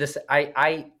we do this.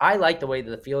 I like the way that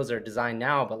the fields are designed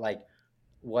now, but like,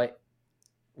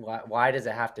 why does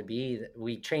it have to be that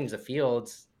we change the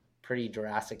fields pretty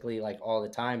drastically, like all the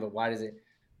time? But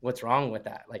what's wrong with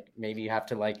that? Like, maybe you have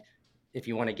to, like, if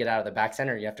you want to get out of the back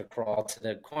center, you have to crawl to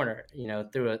the corner,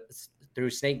 through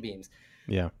snake beams.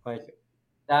 Yeah. Like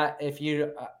that.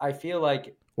 I feel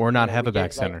like, or not have a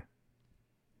back center.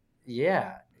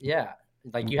 Yeah.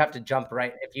 Like, you have to jump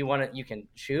right. If you want to, you can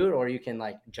shoot, or you can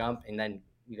like jump and then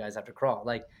you guys have to crawl,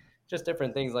 like just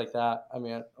different things like that. I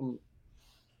mean,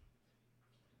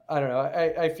 I don't know.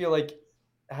 I feel like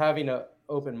having an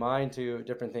open mind to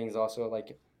different things also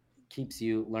like keeps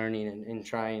you learning and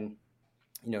trying,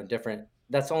 different.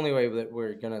 That's the only way that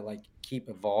we're going to like keep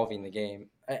evolving the game.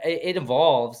 It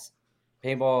evolves.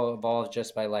 Paintball evolves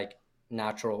just by like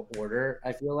natural order.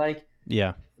 I feel like,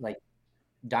 yeah, like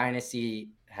Dynasty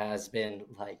has been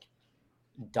like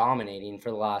dominating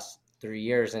for the last 3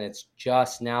 years, and it's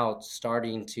just now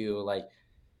starting to like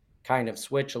kind of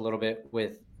switch a little bit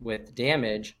with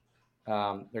damage.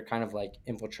 They're kind of like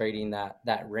infiltrating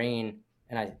that reign,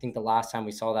 and I think the last time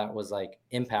we saw that was like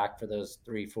Impact for those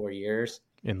 3-4 years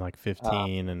in like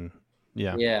 15, and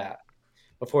yeah,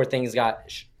 before things got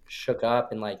shook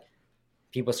up and like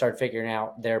people started figuring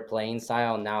out their playing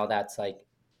style. Now that's like,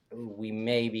 we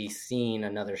may be seeing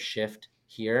another shift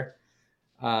here.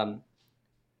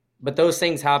 But those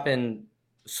things happen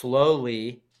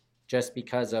slowly just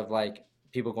because of like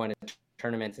people going to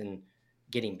tournaments and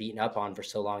getting beaten up on for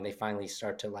so long. They finally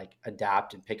start to like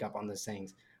adapt and pick up on those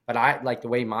things. But I like the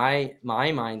way my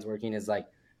mind's working is like,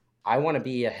 I want to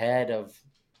be ahead of,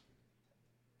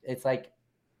 it's like,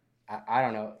 I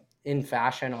don't know, in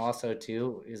fashion also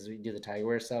too, is we do the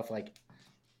Tigerwear stuff. Like,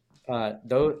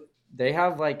 though they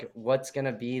have like what's going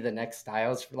to be the next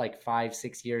styles for like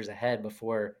 5-6 years ahead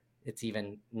before it's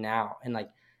even now. And like,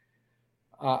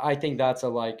 I think that's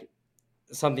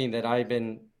something that I've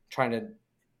been trying to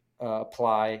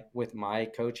apply with my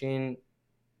coaching,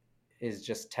 is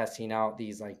just testing out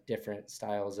these like different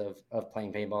styles of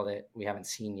playing paintball that we haven't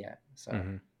seen yet. So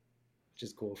which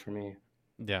is cool for me.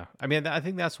 Yeah. I mean, I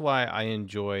think that's why I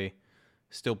enjoy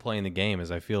still playing the game,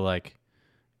 is I feel like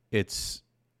it's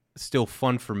still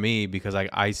fun for me because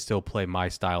I still play my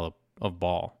style of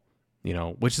ball,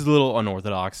 which is a little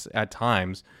unorthodox at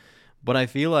times, but I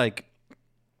feel like,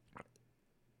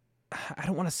 I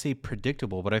don't want to say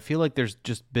predictable, but I feel like there's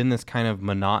just been this kind of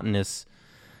monotonous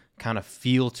kind of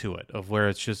feel to it, of where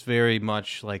it's just very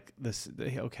much like this,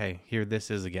 okay, here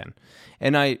this is again.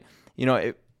 And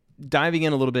diving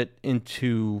in a little bit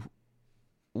into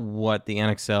what the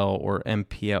NXL or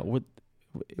MPL,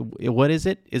 what is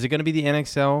it? Is it going to be the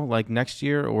NXL like next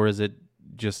year, or is it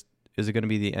going to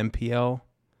be the MPL?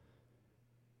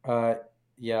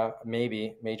 Yeah,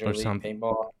 maybe Major League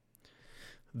Paintball.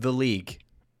 The league.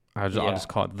 I'll just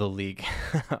call it the league.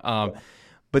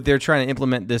 But they're trying to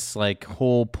implement this like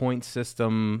whole point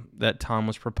system that Tom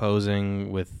was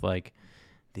proposing with like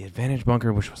the advantage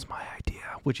bunker, which was my idea,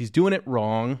 which he's doing it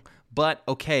wrong, but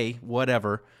okay,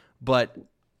 whatever. But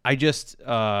I just,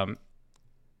 I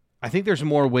think there's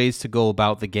more ways to go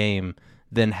about the game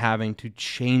than having to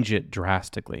change it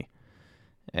drastically.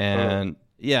 And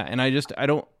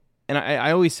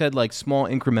I always said like small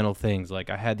incremental things. Like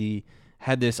I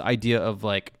had this idea of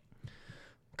like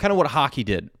kind of what hockey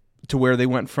did, to where they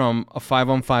went from a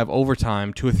 5-on-5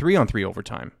 overtime to a 3-on-3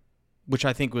 overtime, which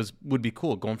I think would be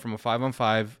cool, going from a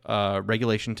 5-on-5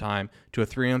 regulation time to a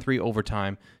 3-on-3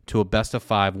 overtime to a best of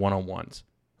 5 1-on-1s.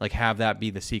 Like, have that be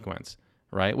the sequence,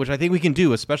 right? Which I think we can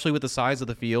do, especially with the size of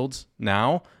the fields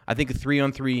now. I think a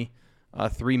 3-on-3,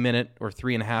 3-minute or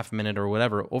 3.5-minute or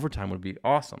whatever overtime would be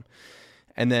awesome.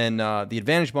 And then the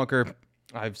advantage bunker,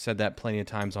 I've said that plenty of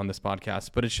times on this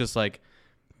podcast, but it's just like,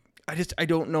 I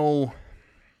don't know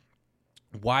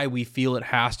why we feel it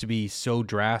has to be so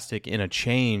drastic in a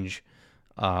change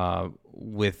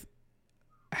with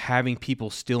having people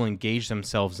still engage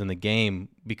themselves in the game,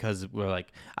 because we're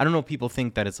like, I don't know if people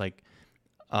think that it's like,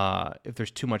 if there's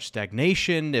too much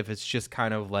stagnation, if it's just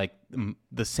kind of like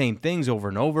the same things over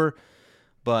and over,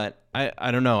 but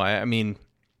I don't know. I mean,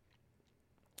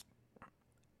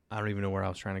 I don't even know where I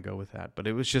was trying to go with that, but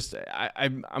it was just,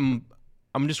 I'm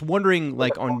just wondering,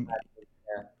 like, on,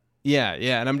 yeah.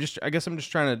 And I guess I'm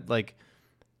just trying to like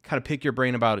kind of pick your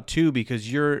brain about it too,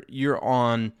 because you're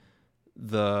on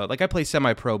the, like, I play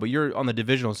semi-pro, but you're on the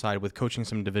divisional side with coaching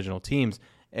some divisional teams,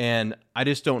 and I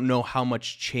just don't know how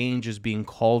much change is being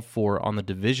called for on the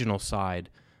divisional side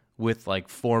with like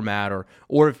format,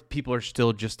 or if people are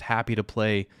still just happy to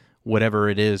play whatever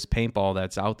it is paintball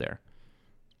that's out there.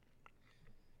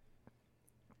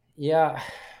 Yeah,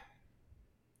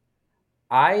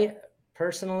 I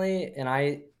personally, and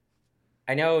I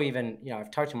know, even,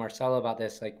 I've talked to Marcelo about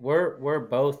this. Like, we're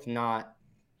both not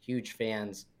huge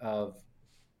fans of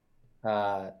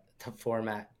the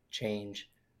format change.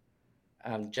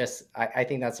 I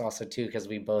think that's also too because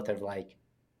we both are like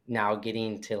now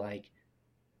getting to like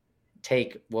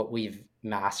take what we've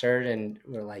mastered and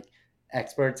we're like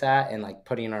experts at and like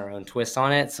putting our own twist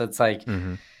on it. So it's like,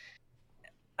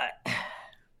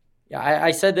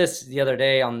 I said this the other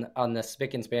day on the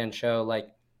Spick and Span show. Like,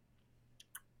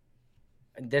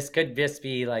 this could just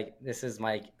be like, this is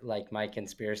my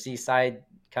conspiracy side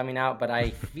coming out, but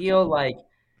I feel like,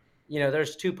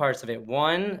 there's two parts of it.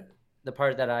 One, the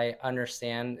part that I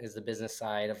understand is the business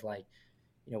side of like,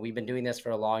 we've been doing this for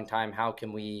a long time. How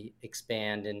can we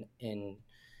expand and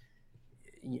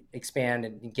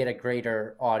get a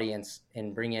greater audience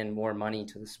and bring in more money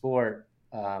to the sport?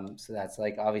 So that's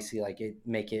like, obviously, like,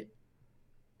 make it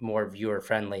more viewer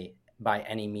friendly by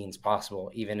any means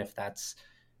possible, even if that's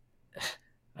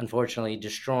unfortunately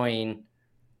destroying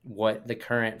what the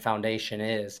current foundation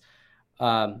is.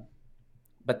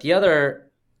 But the other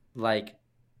like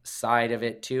side of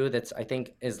it too, that's, I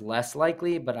think, is less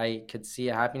likely, but I could see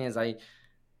it happening, is I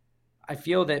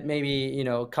feel that maybe,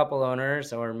 a couple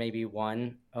owners or maybe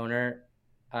one owner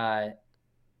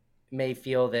may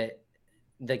feel that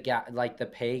the gap, like the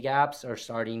pay gaps are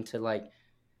starting to like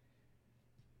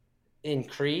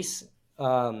increase,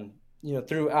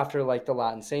 through after like the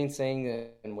Latin Saints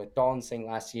thing and with Dalton saying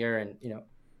last year, and,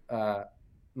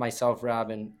 myself,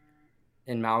 Rob, and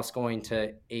Mouse going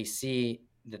to AC,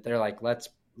 that they're like, let's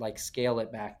like scale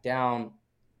it back down.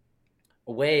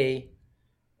 A way,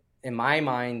 in my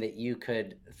mind, that you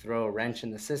could throw a wrench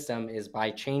in the system is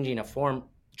by changing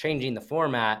the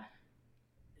format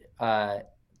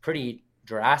pretty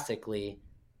drastically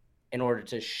in order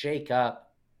to shake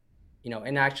up,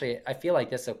 and actually I feel like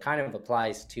this kind of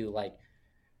applies to like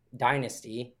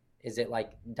Dynasty. Is it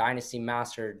like Dynasty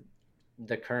mastered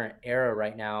the current era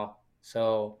right now?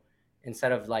 So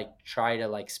instead of like try to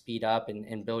like speed up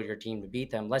and build your team to beat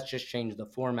them, let's just change the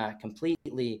format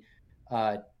completely,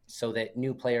 so that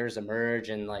new players emerge,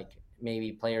 and like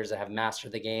maybe players that have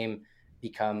mastered the game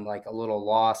become like a little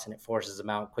lost, and it forces them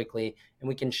out quickly, and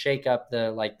we can shake up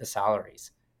the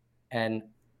salaries. And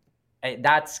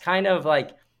that's kind of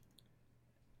like,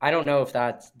 I don't know if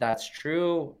that's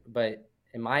true, but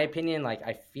in my opinion, like,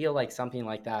 I feel like something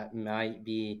like that might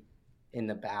be in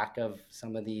the back of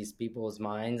some of these people's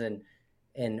minds, and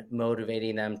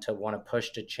motivating them to want to push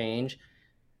to change.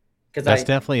 Because that's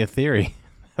definitely a theory.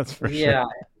 That's for sure.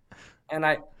 And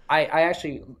I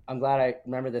actually, I'm glad I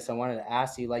remember this. I wanted to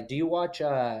ask you, like, do you watch?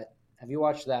 Have you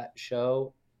watched that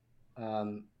show,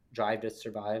 Drive to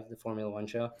Survive, the Formula One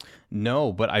show?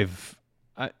 No, but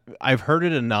I've heard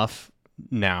it enough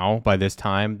now by this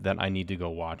time that I need to go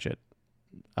watch it,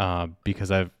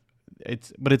 because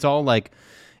it's all like,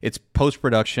 it's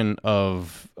post-production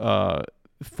of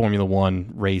Formula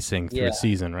One racing through a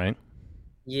season, right?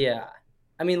 Yeah.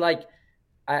 I mean, like,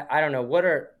 I don't know, what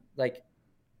are, like,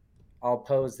 I'll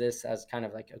pose this as kind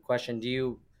of like a question.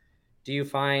 Do you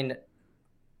find,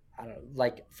 I don't know,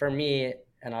 like, for me,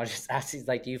 and I'll just ask these,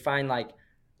 like, do you find like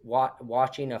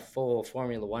watching a full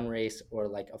Formula One race or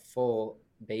like a full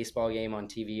baseball game on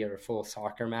TV or a full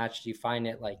soccer match, do you find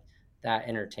it like that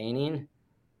entertaining?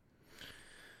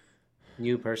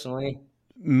 You personally?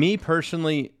 Me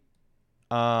personally,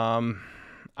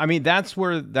 I mean, that's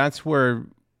where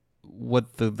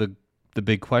what the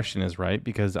big question is, right?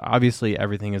 Because obviously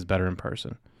everything is better in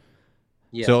person.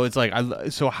 Yeah. So it's like,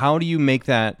 so how do you make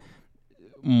that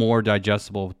more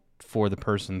digestible for the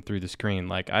person through the screen?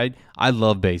 Like I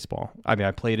love baseball. I mean,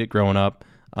 I played it growing up.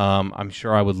 I'm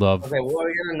sure I would love. Okay, well,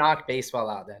 we're gonna knock baseball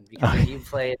out then, because if you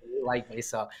play, you like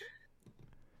baseball.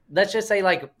 Let's just say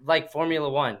like Formula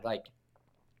One. Like,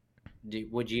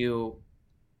 would you?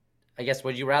 I guess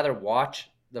would you rather watch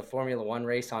the Formula One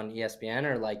race on ESPN,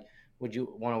 or like would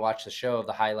you want to watch the show of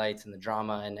the highlights and the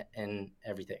drama and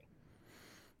everything?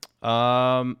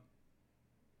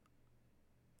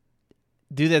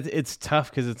 Dude, it's tough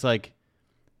because it's like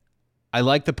I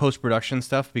like the post-production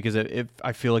stuff because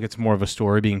I feel like it's more of a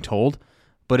story being told,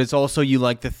 but it's also you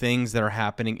like the things that are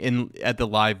happening at the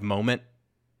live moment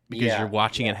because you're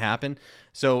watching it happen.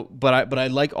 So, but I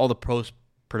like all the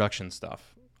post-production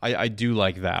stuff. I do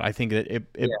like that. I think that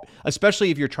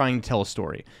especially if you're trying to tell a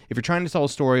story. If you're trying to tell a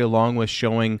story along with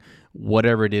showing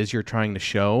whatever it is you're trying to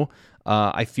show,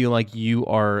 I feel like you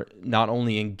are not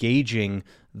only engaging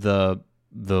the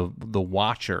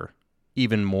watcher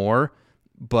even more,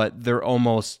 but they're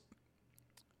almost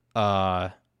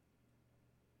they're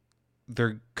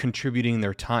contributing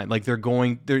their time. Like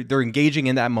they're engaging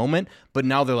in that moment, but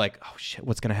now they're like, oh shit,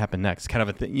 what's gonna happen next? Kind of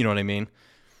a thing. You know what I mean?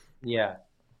 Yeah.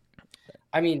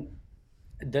 I mean,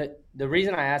 the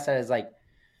reason I asked that is like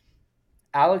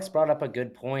Alex brought up a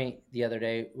good point the other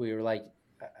day. We were like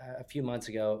a few months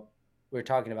ago, we were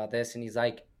talking about this, and he's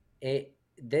like,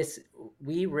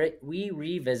 we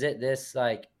revisit this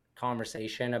like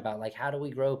conversation about like how do we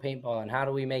grow paintball and how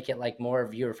do we make it like more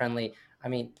viewer friendly. I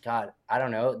mean, God, I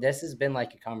don't know. This has been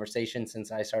like a conversation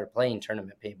since I started playing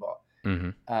tournament paintball,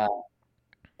 and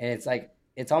it's like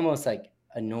it's almost like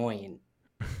annoying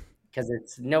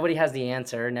because nobody has the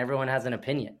answer and everyone has an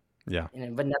opinion. Yeah,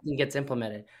 but nothing gets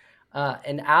implemented.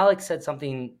 And Alex said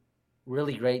something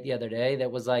really great the other day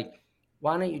that was like,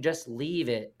 why don't you just leave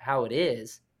it how it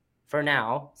is for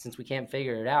now, since we can't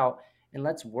figure it out, and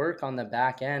let's work on the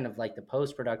back end of like the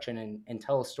post-production and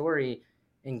tell a story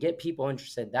and get people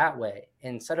interested that way,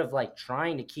 instead of like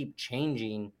trying to keep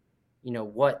changing,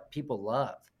 what people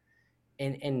love,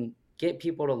 and get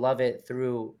people to love it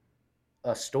through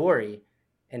a story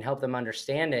and help them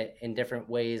understand it in different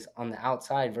ways on the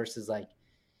outside versus like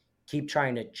keep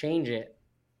trying to change it,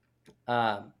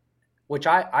 which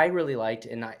I really liked.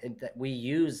 And we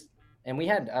used, and we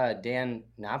had Dan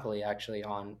Napoli actually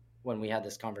on when we had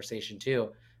this conversation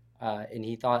too, and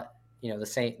he thought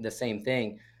the same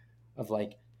thing of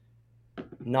like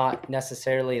not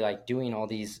necessarily like doing all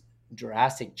these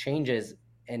drastic changes.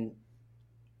 And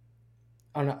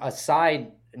on a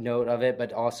side note of it,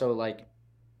 but also like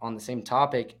on the same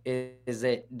topic, is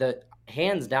that the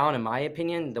hands down, in my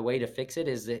opinion, the way to fix it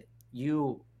is that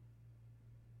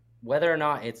whether or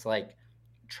not it's like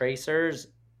tracers,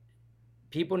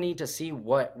 people need to see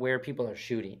where people are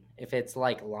shooting. If it's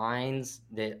like lines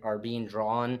that are being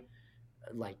drawn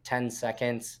like 10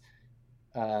 seconds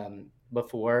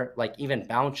before, like even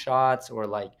bounce shots or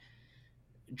like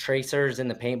tracers in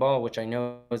the paintball, which I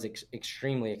know is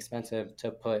extremely expensive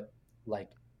to put like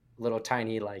little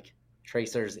tiny like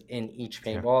tracers in each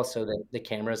paintball so that the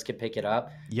cameras could pick it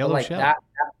up. Yellow like shell.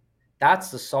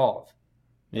 That's the solve,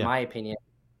 in my opinion,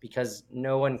 because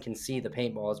no one can see the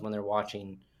paintballs when they're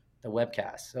watching the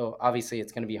webcast. So obviously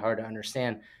it's going to be hard to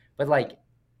understand, but like if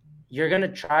you're going to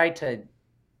try to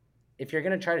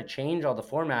change all the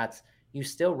formats, you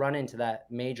still run into that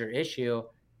major issue.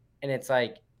 And it's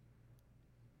like,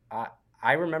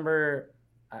 I remember,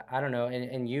 I don't know,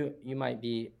 and you might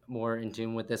be more in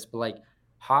tune with this, but like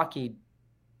hockey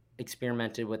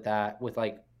experimented with that, with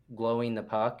like glowing the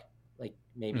puck, like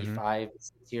maybe 5-6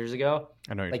 years ago.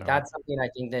 I know like that's something I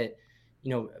think that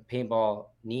paintball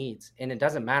needs. And it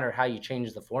doesn't matter how you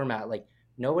change the format, like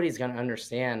nobody's going to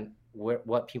understand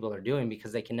what people are doing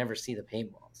because they can never see the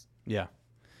paintballs. Yeah,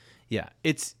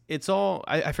 it's all,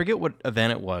 I forget what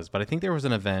event it was, but I think there was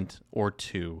an event or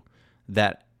two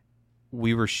that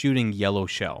we were shooting yellow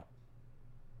shell,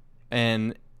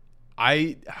 and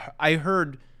I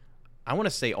heard, I want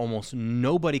to say almost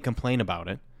nobody complain about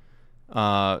it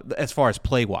as far as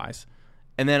play wise,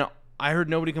 and then I heard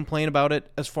nobody complain about it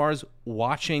as far as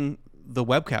watching the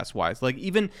webcast wise. Like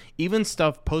even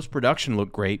stuff post production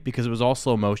looked great because it was all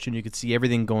slow motion. You could see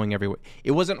everything going everywhere.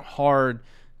 It wasn't hard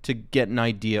to get an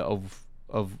idea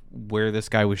of where this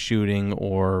guy was shooting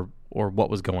or what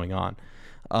was going on.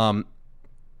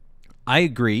 I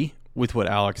agree with what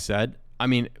Alex said. I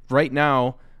mean, right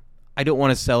now, I don't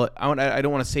want to sell it. I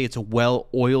don't want to say it's a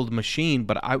well-oiled machine,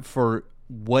 but for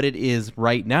what it is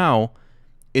right now,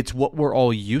 It's what we're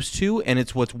all used to, and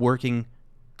it's what's working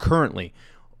currently.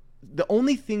 The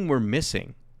only thing we're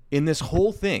missing in this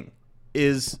whole thing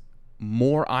is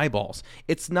more eyeballs.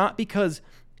 It's not because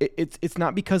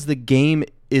the game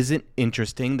isn't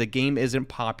interesting, the game isn't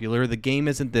popular, the game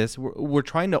isn't this.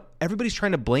 Everybody's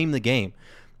trying to blame the game.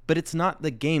 But it's not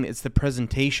the game, it's the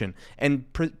presentation. And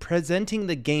presenting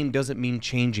the game doesn't mean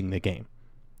changing the game.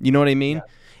 You know what I mean? Yeah.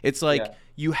 It's like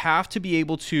you have to be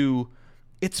able to.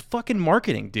 It's fucking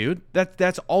marketing, dude.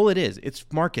 That's all it is. It's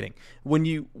marketing. When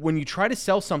you try to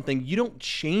sell something, you don't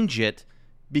change it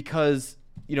because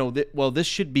this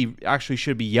should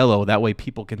be yellow. That way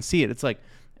people can see it. It's like,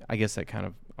 I guess that kind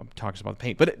of talks about the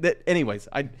paint. But anyways,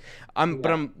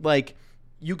 I'm like.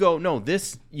 You go, no,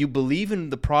 you believe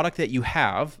in the product that you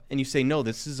have, and you say, no,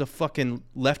 this is a fucking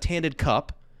left-handed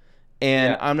cup,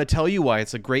 and I'm going to tell you why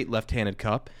it's a great left-handed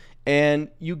cup, and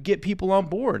you get people on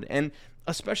board. And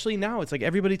especially now, it's like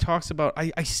everybody talks about,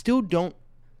 I still don't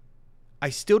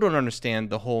understand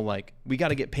the whole, like, we got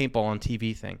to get paintball on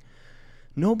TV thing.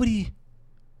 Nobody's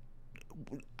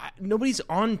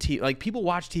on TV. Like, people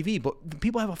watch TV, but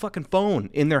people have a fucking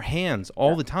phone in their hands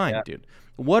all the time, dude.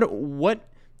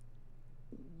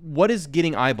 What is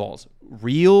getting eyeballs?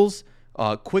 Reels,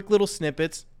 quick little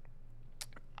snippets.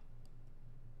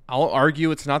 I'll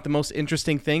argue it's not the most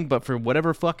interesting thing, but for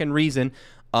whatever fucking reason,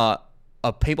 a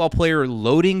paintball player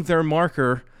loading their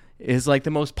marker is like the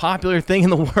most popular thing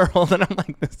in the world, and I'm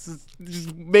like, this is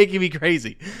just making me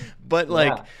crazy. But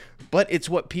but it's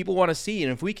what people want to see,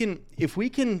 and if we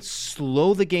can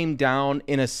slow the game down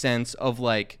in a sense of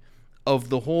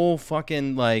the whole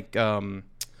fucking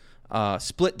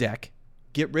split deck.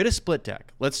 Get rid of split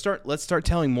deck. Let's start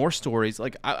telling more stories.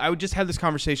 Like I would just have this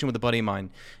conversation with a buddy of mine,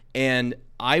 and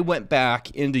I went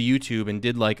back into YouTube and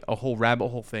did like a whole rabbit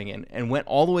hole thing and went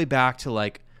all the way back to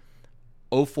like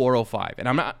 04, 05. And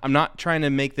I'm not trying to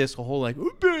make this a whole like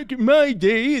back in my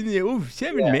day in the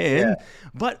 07, man. Yeah.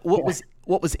 But what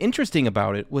was interesting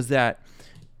about it was that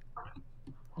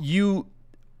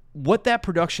what that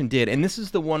production did, and this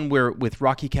is the one where with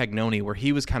Rocky Cagnoni where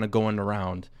he was kind of going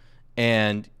around.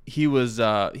 And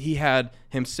he had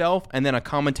himself and then a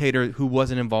commentator who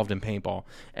wasn't involved in paintball,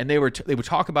 and they would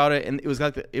talk about it, and it was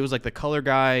like the color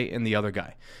guy and the other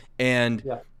guy, and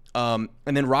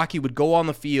then Rocky would go on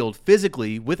the field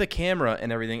physically with a camera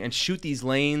and everything and shoot these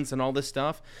lanes and all this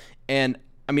stuff. And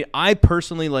I mean, I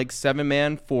personally like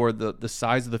 7-man for the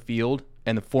size of the field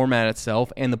and the format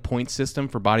itself and the point system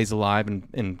for bodies alive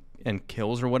and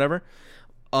kills or whatever.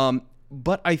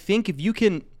 But I think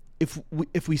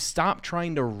if we stop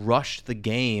trying to rush the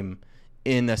game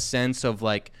in a sense of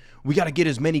like, we got to get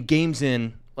as many games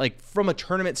in, like from a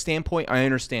tournament standpoint, I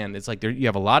understand. It's like you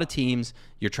have a lot of teams.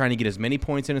 You're trying to get as many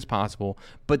points in as possible.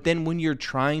 But then when you're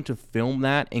trying to film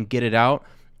that and get it out,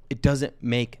 it doesn't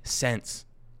make sense.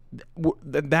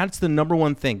 That's the number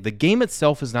one thing. The game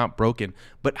itself is not broken,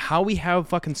 but how we have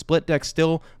fucking split deck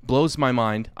still blows my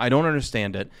mind. I don't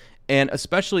understand it. And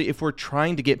especially if we're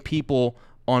trying to get people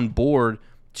on board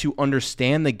to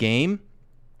understand the game,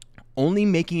 only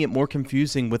making it more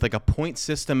confusing with like a point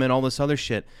system and all this other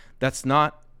shit, that's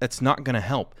not going to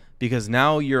help, because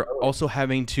now you're also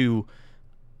having to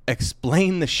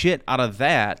explain the shit out of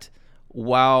that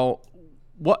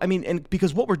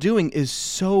because what we're doing is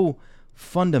so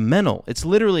fundamental. It's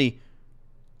literally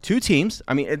two teams.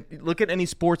 I mean, look at any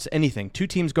sports, anything. Two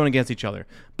teams going against each other.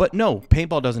 But no,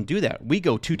 paintball doesn't do that. We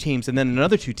go two teams and then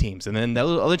another two teams and then the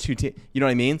other two teams. You know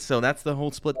what I mean? So that's the whole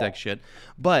split deck shit.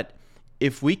 But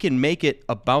if we can make it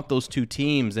about those two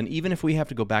teams, and even if we have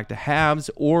to go back to halves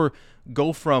or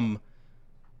go from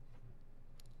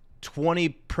 20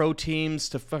 pro teams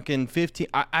to fucking 15,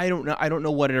 I don't know. I don't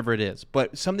know whatever it is.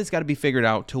 But something's got to be figured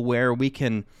out to where we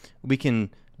can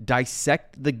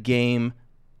dissect the game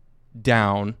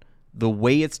down the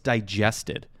way it's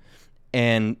digested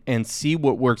and see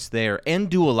what works there, and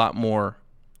do a lot more,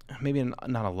 maybe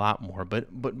not a lot more,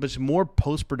 but more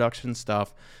post-production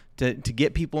stuff to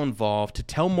get people involved, to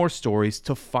tell more stories,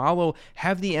 to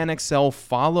have the NXL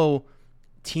follow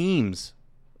teams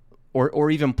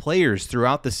or even players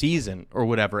throughout the season or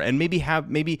whatever, and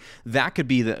maybe that could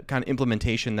be the kind of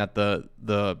implementation that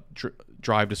the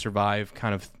Drive to Survive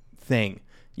kind of thing,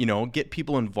 get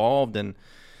people involved. And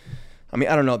I mean,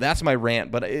 I don't know. That's my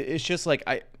rant, but it's just like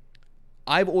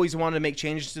I've always wanted to make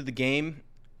changes to the game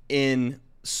in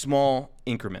small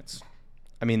increments.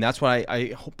 I mean, that's why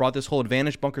I brought this whole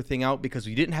advantage bunker thing out, because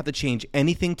we didn't have to change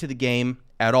anything to the game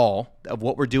at all of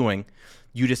what we're doing.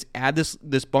 You just add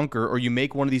this bunker, or you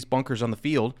make one of these bunkers on the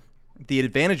field, the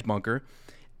advantage bunker,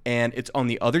 and it's on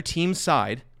the other team's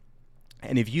side.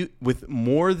 And if you, with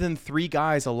more than 3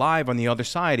 guys alive on the other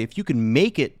side, if you can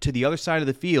make it to the other side of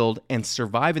the field and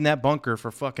survive in that bunker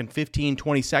for fucking 15,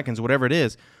 20 seconds, whatever it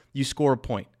is, you score a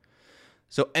point.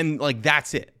 So, and like,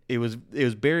 that's it. It was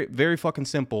very, very fucking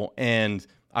simple. And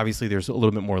obviously there's a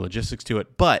little bit more logistics to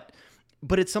it, but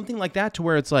it's something like that to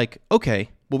where it's like, okay,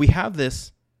 well, we have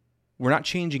this, we're not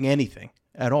changing anything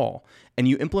at all. And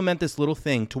you implement this little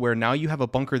thing to where now you have a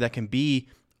bunker that can be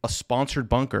a sponsored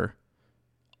bunker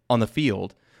on the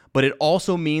field, but it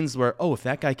also means where, oh, if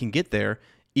that guy can get there,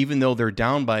 even though they're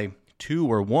down by 2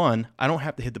 or 1, I don't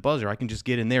have to hit the buzzer. I can just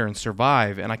get in there and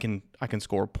survive, and I can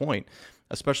score a point.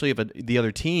 Especially if the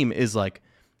other team is like,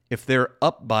 if they're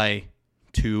up by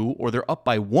 2 or they're up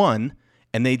by 1,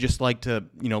 and they just like to,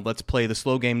 let's play the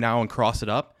slow game now and cross it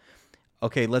up.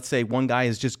 Okay, let's say one guy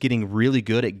is just getting really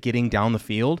good at getting down the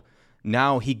field.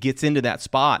 Now he gets into that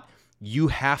spot. You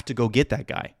have to go get that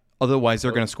guy. Otherwise,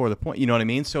 they're going to score the point. You know what I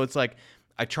mean? So it's like,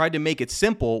 I tried to make it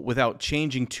simple without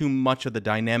changing too much of the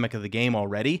dynamic of the game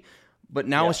already. But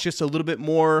now it's just a little bit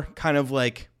more kind of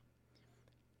like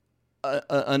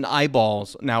an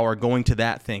eyeballs now are going to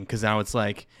that thing. Because now it's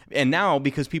like, and now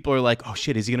because people are like, oh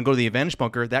shit, is he going to go to the advantage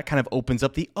bunker? That kind of opens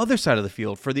up the other side of the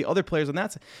field for the other players on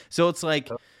that side. So it's like,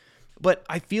 but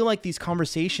I feel like these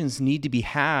conversations need to be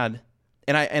had.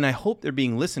 And I hope they're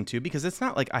being listened to, because it's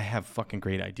not like I have fucking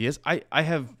great ideas. I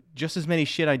have just as many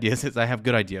shit ideas as I have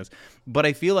good ideas. But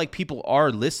I feel like people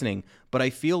are listening. But I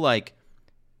feel like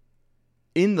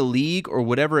in the league or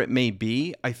whatever it may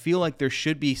be, I feel like there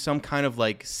should be some kind of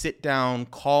like sit down,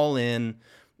 call in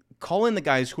the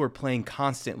guys who are playing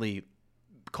constantly.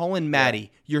 Call in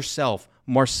Maddie, yourself,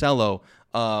 Marcelo,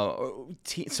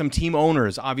 some team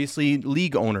owners, obviously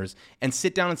league owners, and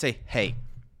sit down and say, hey,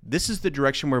 this is the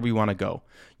direction where we want to go.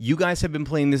 You guys have been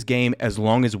playing this game as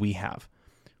long as we have.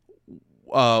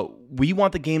 We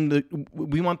want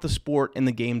the sport and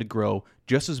the game to grow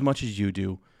just as much as you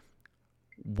do.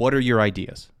 What are your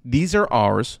ideas? These are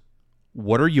ours.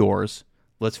 What are yours?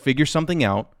 Let's figure something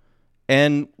out,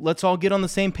 and let's all get on the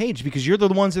same page, because you're the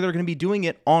ones that are going to be doing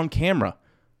it on camera.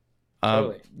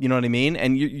 Totally. You know what I mean?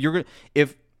 And you're going,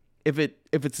 if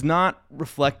it's not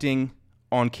reflecting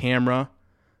on camera,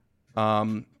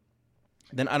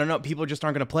 then I don't know. People just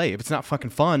aren't going to play. If it's not fucking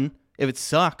fun, if it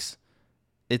sucks,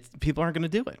 people aren't going to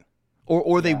do it,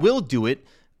 or they will do it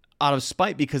out of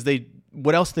spite, because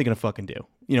what else are they going to fucking do?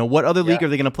 What other league are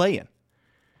they going to play in?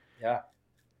 Yeah.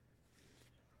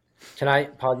 Can I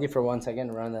pause you for 1 second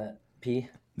and run the pee?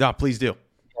 No, please do.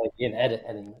 You can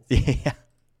editing this. Yeah.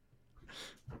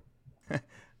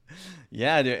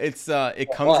 Yeah, dude.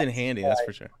 It comes in handy. That's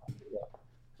for sure.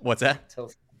 What's that?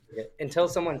 Until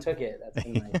someone took it. That's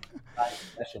in my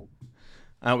session.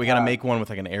 We got to make one with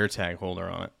like an AirTag holder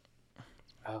on it.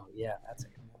 Oh yeah, that's a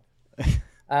good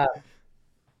one.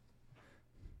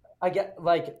 I get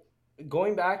like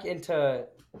going back into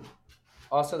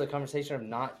also the conversation of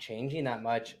not changing that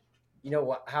much.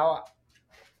 How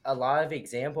a lot of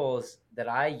examples that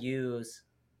I use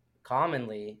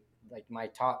commonly, like my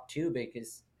top 2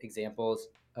 biggest examples,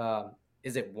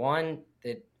 is it one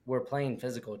that we're playing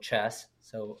physical chess,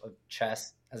 so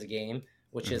chess as a game,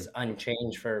 which is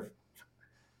unchanged for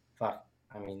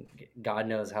God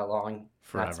knows how long.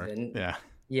 Forever. That's been.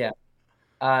 Yeah.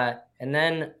 And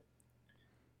then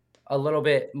a little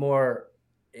bit more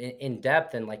in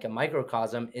depth and like a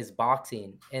microcosm is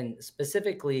boxing, and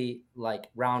specifically like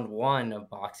round 1 of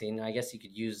boxing. I guess you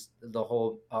could use a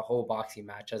whole boxing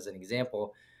match as an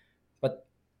example, but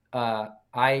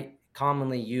I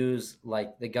commonly use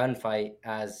like the gunfight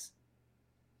as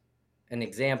an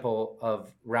example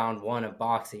of round 1 of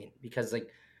boxing, because like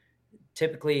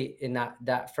typically in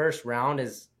that first round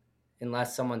is,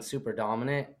 unless someone's super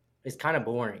dominant, is kind of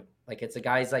boring. Like it's the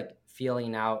guys like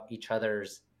feeling out each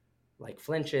other's like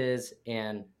flinches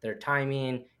and their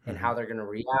timing and how they're going to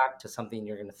react to something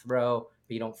you're going to throw,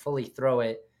 but you don't fully throw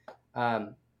it.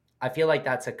 I feel like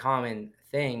that's a common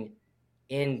thing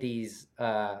in these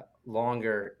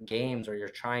longer games where you're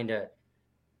trying to,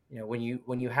 when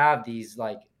you have these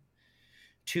like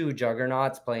 2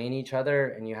 juggernauts playing each other,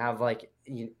 and you have like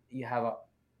you have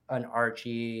an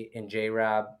Archie and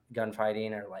J-Rab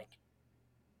gunfighting, or like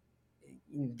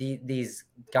these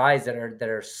guys that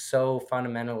are so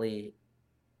fundamentally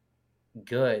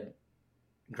good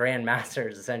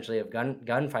grandmasters essentially of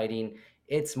gunfighting.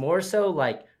 It's more so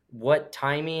like, what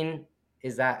timing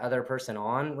is that other person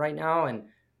on right now, and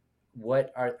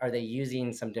what are they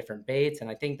using some different baits? And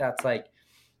I think that's like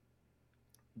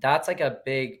a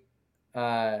big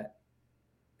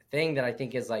thing that I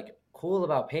think is like cool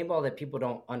about paintball that people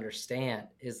don't understand,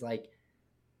 is like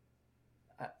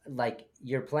like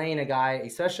you're playing a guy,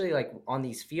 especially like on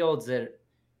these fields that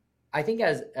I think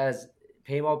as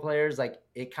paintball players, like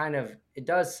it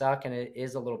does suck and it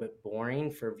is a little bit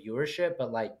boring for viewership,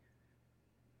 but like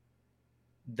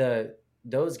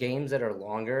those games that are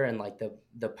longer and like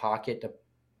the pocket to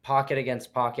pocket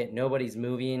against pocket, nobody's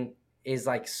moving, is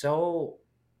like so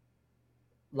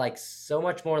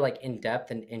much more like in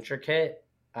depth and intricate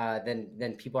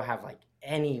than people have like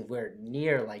anywhere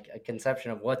near like a conception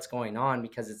of what's going on,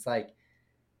 because it's like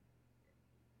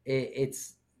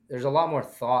it's there's a lot more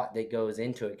thought that goes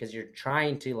into it because you're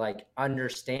trying to like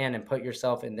understand and put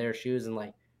yourself in their shoes and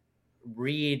like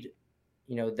read,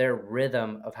 you know, their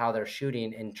rhythm of how they're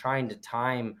shooting and trying to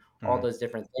time all those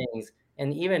different things.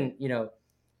 And even, you know,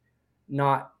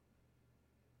 not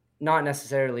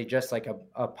necessarily just like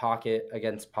a pocket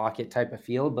against pocket type of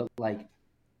field, but like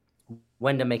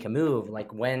when to make a move,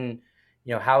 like when,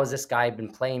 you know, how has this guy been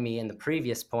playing me in the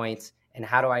previous points, and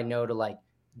how do I know to like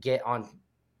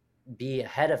be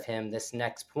ahead of him this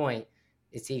next point?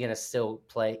 Is he going to still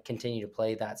continue to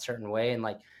play that certain way? And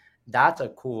like that's a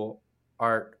cool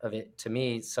art of it to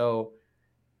me. So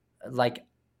like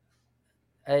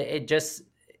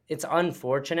it's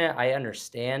unfortunate. I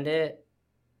understand it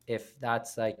if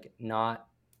that's like not.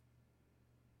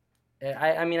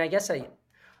 I mean, I guess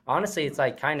honestly, it's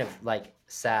like kind of like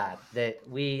sad that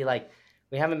we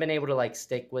haven't been able to like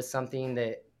stick with something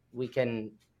that we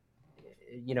can,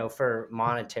 you know, for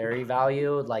monetary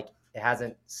value, like it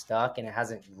hasn't stuck and it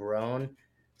hasn't grown.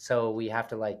 So we have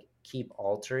to like keep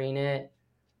altering it.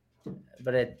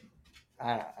 But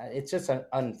it's just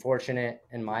unfortunate,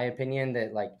 in my opinion,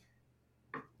 that like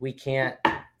we can't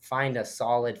find a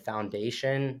solid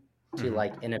foundation to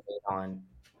like innovate on.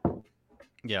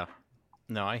 Yeah.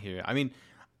 No, I hear you. I mean,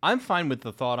 I'm fine with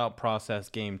the thought out process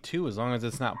game too, as long as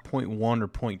it's not 0.1 or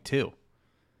 0.2.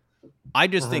 I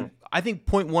just think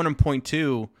 0.1 and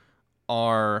 0.2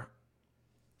 are,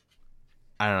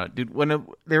 I don't know, dude.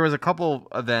 There was a couple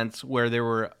events where it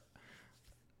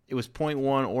was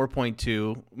 0.1 or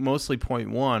 0.2, mostly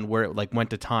 0.1, where it like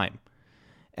went to time,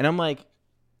 and I'm like,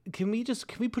 can we just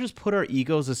put our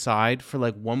egos aside for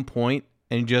like 1 point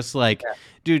and just like,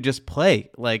 dude, just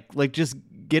play, like just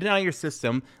get it out of your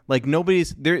system. Like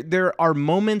nobody's there. There are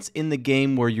moments in the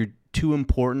game where you're too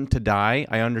important to die.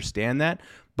 I understand that,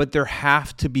 but there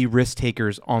have to be risk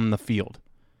takers on the field.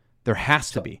 There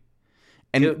has to be,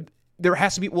 and there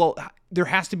has to be. Well, there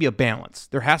has to be a balance.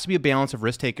 There has to be a balance of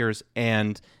risk takers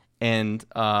and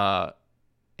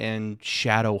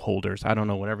shadow holders. I don't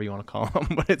know, whatever you want to call them,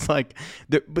 but it's like,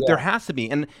 there has to be,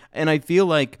 and I feel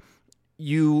like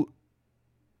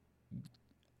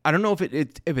I don't know if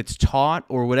it's taught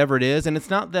or whatever it is, and it's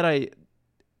not that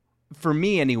for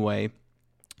me anyway,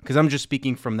 because I'm just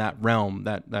speaking from that realm,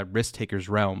 that risk taker's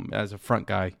realm. As a front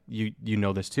guy, you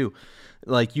know this too.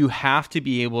 Like you have to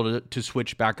be able to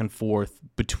switch back and forth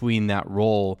between that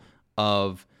role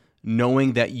of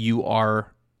knowing that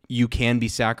you can be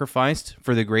sacrificed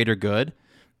for the greater good,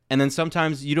 and then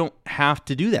sometimes you don't have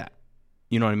to do that.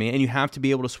 You know what I mean? And you have to be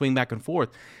able to swing back and forth.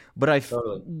 But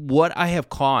what I have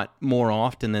caught more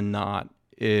often than not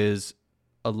is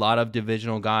a lot of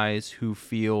divisional guys who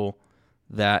feel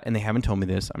that, and they haven't told me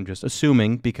this, I'm just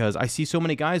assuming because I see so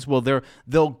many guys, well,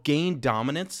 they'll gain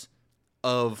dominance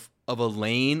of a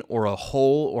lane or a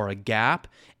hole or a gap,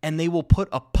 and they will put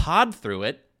a pod through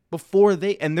it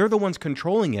and they're the ones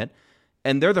controlling it,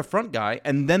 and they're the front guy,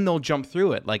 and then they'll jump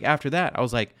through it. Like after that, I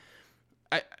was like,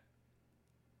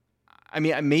 I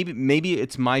mean, maybe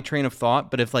it's my train of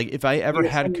thought, but if I ever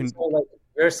had,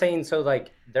 you're saying so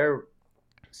like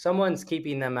someone's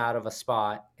keeping them out of a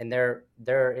spot, and they're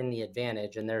in the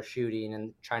advantage, and they're shooting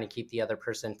and trying to keep the other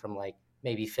person from like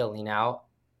maybe filling out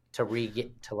to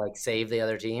like save the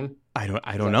other team. I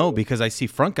don't know, because I see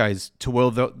front guys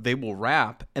they will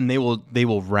wrap, and they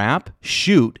will wrap,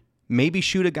 shoot, maybe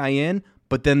shoot a guy in,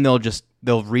 but then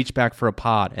they'll reach back for a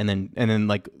pod and then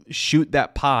like shoot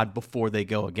that pod before they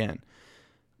go again.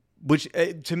 Which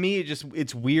to me,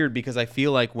 it's weird, because I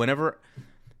feel like whenever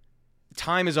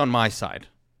time is on my side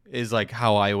is like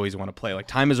how I always want to play. Like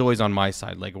time is always on my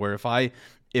side. Like where if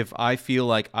I feel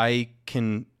like I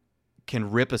can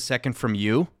rip a second from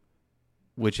you,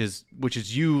 which is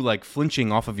you like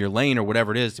flinching off of your lane or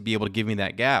whatever it is to be able to give me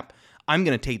that gap, I'm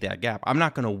going to take that gap. I'm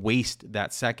not going to waste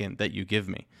that second that you give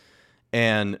me.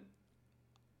 And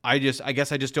I guess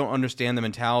I just don't understand the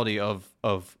mentality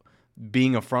of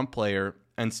being a front player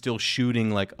and still shooting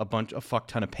like a fuck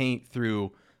ton of paint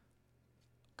through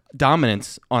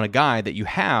dominance on a guy that you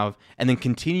have, and then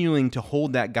continuing to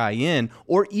hold that guy in,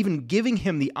 or even giving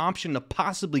him the option to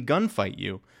possibly gunfight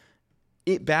you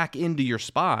it back into your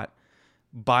spot.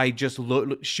 by just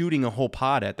shooting a whole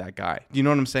pod at that guy. Do you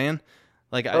know what I'm saying?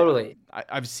 Like Totally.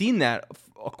 I've seen that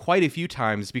quite a few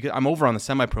times because I'm over on the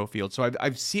semi-pro field, so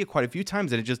I've seen it quite a few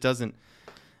times, and it just doesn't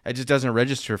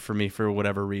register for me for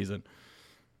whatever reason.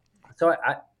 So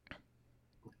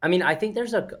I mean, I think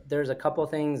there's a couple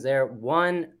things there.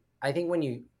 One, I think when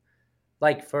you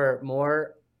like for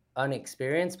more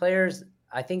unexperienced players,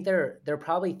 I think they're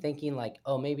probably thinking like,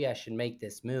 oh, maybe I should make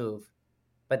this move,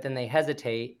 but then they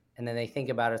hesitate and then they think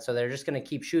about it, so they're just going to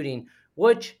keep shooting,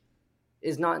 which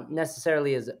is not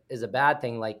necessarily is a bad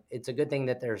thing. Like it's a good thing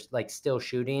that they're like still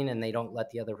shooting and they don't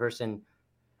let the other person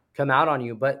come out on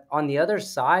you. But on the other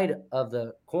side of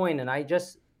the coin, and I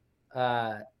just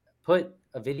put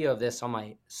a video of this on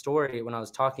my story when I was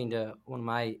talking to one of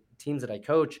my teams that I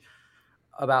coach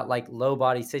about like low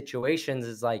body situations,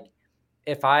 is like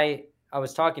if I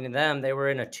was talking to them, they were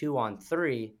in a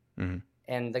 2-on-3. Mm-hmm.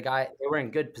 And they were in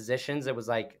good positions. It was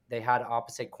like they had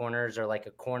opposite corners or like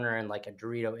a corner and like a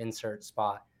Dorito insert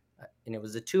spot. And it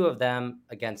was the two of them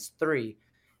against three.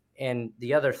 And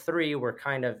the other three were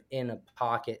kind of in a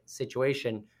pocket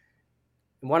situation.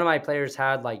 And one of my players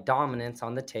had like dominance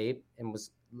on the tape and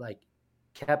was like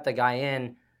kept the guy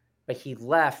in, but he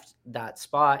left that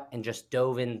spot and just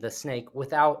dove in the snake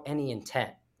without any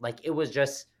intent. Like it was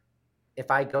just,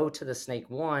 if I go to the snake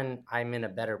one, I'm in a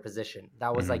better position.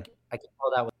 That was like, I could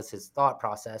tell that was his thought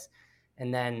process.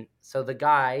 And then, so the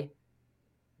guy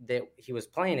that he was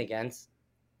playing against,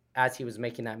 as he was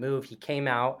making that move, he came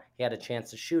out, he had a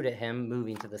chance to shoot at him,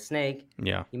 moving to the snake.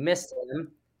 Yeah. He missed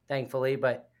him, thankfully,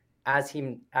 but as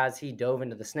he dove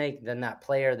into the snake, then that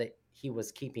player that he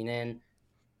was keeping in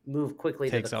moved quickly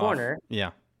to the corner.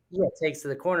 Yeah. Yeah, takes to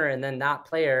the corner, and then that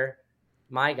player,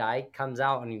 my guy, comes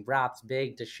out and he wraps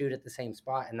big to shoot at the same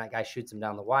spot, and that guy shoots him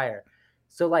down the wire.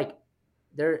 So like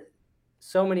there are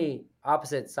so many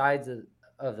opposite sides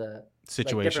of the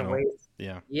situational, like, different ways.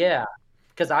 Yeah,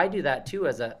 because I do that too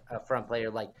as a front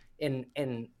player. Like in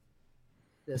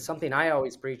something I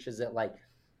always preach is that like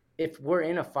if we're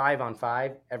in a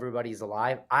 5-on-5, everybody's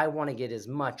alive, I want to get as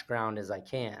much ground as I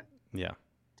can. Yeah.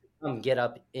 Get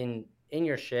up in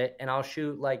your shit, and I'll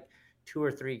shoot like 2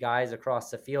 or 3 guys across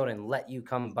the field and let you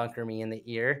come bunker me in the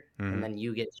ear, and then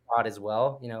you get shot as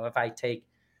well. You know, if I take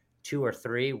 2 or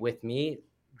 3 with me,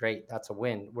 great, that's a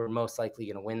win. We're most likely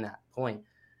going to win that point.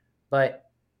 But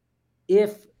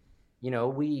if, you know,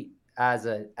 we as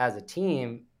a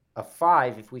team of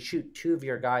 5, if we shoot 2 of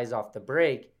your guys off the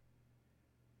break,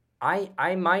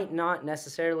 I might not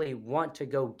necessarily want to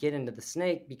go get into the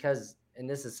snake because, and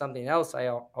this is something else I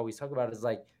always talk about, is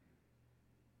like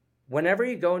whenever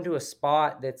you go into a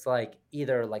spot that's like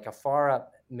either like a far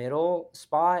up middle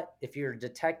spot, if you're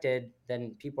detected,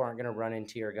 then people aren't going to run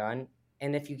into your gun.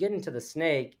 And if you get into the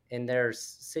snake and they're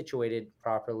situated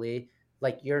properly,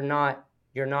 like you're not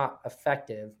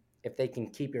effective if they can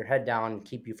keep your head down and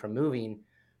keep you from moving.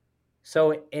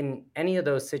 So in any of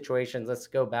those situations, let's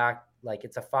go back, like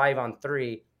it's a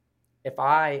 5-on-3. If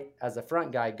I, as a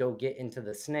front guy, go get into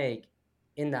the snake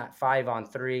in that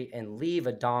 5-on-3 and leave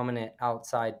a dominant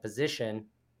outside position,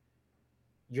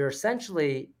 you're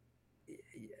essentially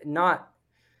not,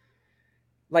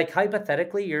 like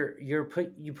hypothetically, you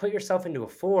put yourself into a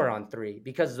 4-on-3,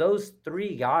 because those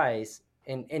 3 guys,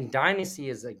 and Dynasty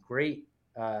is a great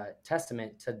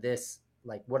testament to this,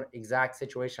 like what exact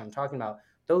situation I'm talking about.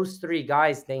 Those 3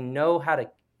 guys, they know how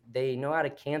to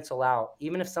cancel out,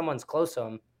 even if someone's close to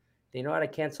them, they know how to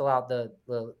cancel out the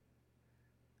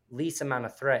least amount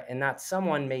of threat. And that's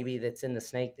someone maybe that's in the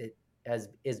snake that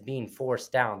is being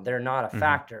forced down. They're not a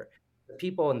factor. The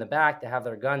people in the back that have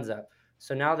their guns up.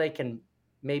 So now they can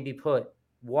maybe put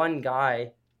one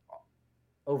guy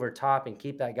over top and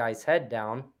keep that guy's head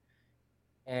down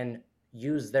and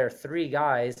use their 3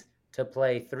 guys to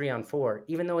play 3-on-4,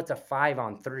 even though it's a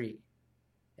 5-on-3,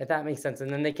 if that makes sense. And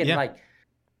then they can like,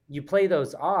 you play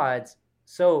those odds.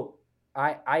 So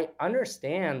I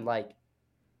understand, like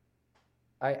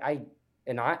I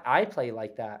play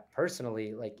like that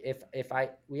personally. Like if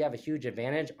we have a huge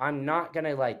advantage, I'm not going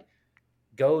to like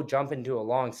go jump into a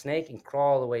long snake and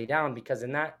crawl the way down, because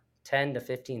in that 10 to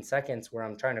 15 seconds where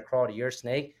I'm trying to crawl to your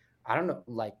snake, I don't know,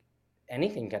 like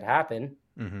anything could happen.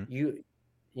 You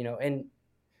know, and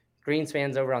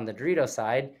Greenspan's over on the Dorito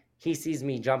side, he sees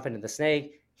me jump into the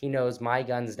snake, he knows my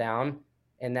gun's down,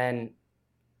 and then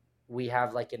we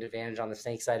have like an advantage on the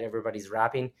snake side, everybody's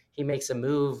wrapping. He makes a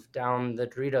move down the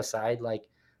Dorito side, like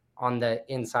on the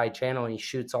inside channel, and he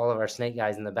shoots all of our snake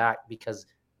guys in the back because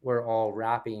we're all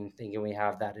wrapping, thinking we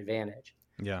have that advantage.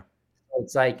 Yeah. So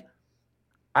it's like,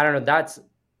 I don't know,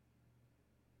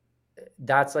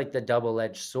 that's like the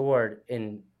double-edged sword.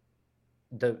 And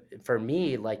for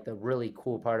me, like the really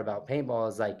cool part about paintball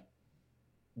is like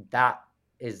that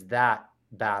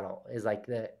battle is like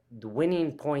the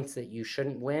winning points that you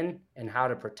shouldn't win and how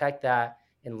to protect that,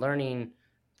 and learning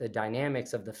the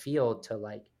dynamics of the field to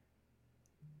like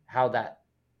how that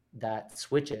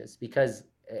switches. Because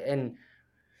and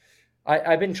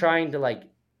I've been trying to like,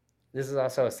 this is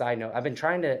also a side note, I've been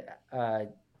trying to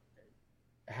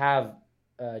have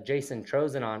Jason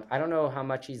Trozen on. I don't know how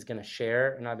much he's going to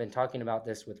share, and I've been talking about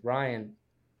this with Ryan,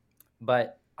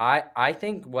 but I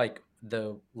think like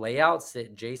the layouts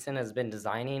that Jason has been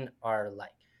designing are like,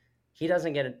 he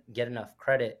doesn't get enough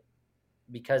credit,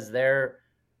 because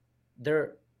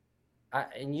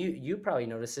and you probably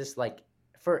noticed this, like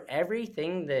for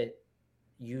everything that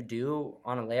you do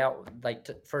on a layout, like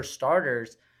for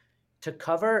starters, to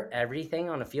cover everything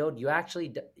on a field,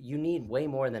 you need way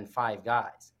more than 5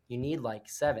 guys. You need like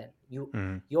 7. You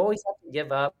always have to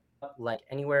give up like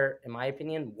anywhere, in my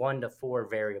opinion, 1 to 4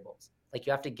 variables. Like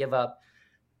you have to give up,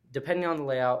 depending on the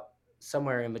layout,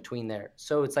 somewhere in between there.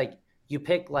 So it's like you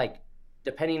pick, like,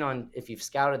 depending on if you've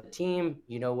scouted the team,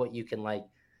 you know what you can like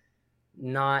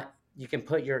not, you can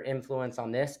put your influence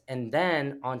on this. And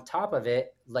then on top of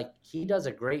it, like he does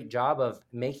a great job of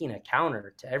making a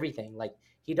counter to everything. Like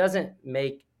he doesn't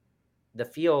make the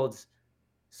fields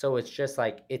so it's just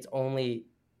like it's only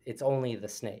the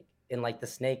snake, and like the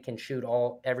snake can shoot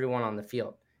everyone on the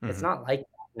field. It's not like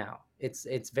that now.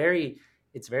 It's very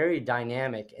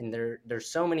dynamic, and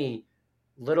there's so many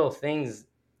little things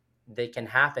that can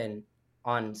happen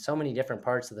on so many different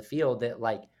parts of the field that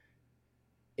like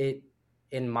it,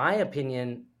 in my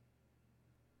opinion,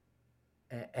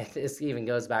 this even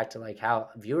goes back to like how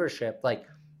viewership, like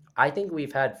I think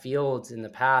we've had fields in the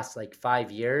past like 5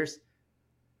 years,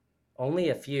 only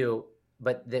a few,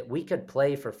 but that we could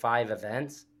play for 5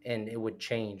 events and it would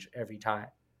change every time.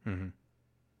 And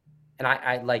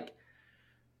I like,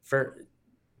 for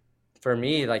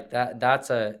me, like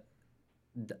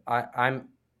I'm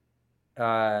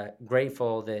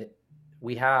grateful that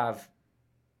we have,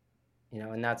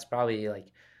 and that's probably like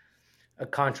a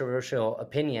controversial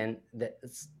opinion, that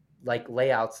it's like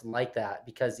layouts like that,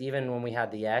 because even when we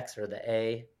had the X or the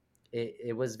A,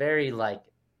 it was very like,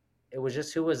 it was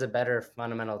just who was a better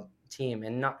fundamental team.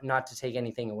 And not to take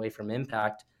anything away from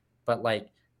Impact, but like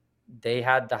they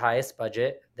had the highest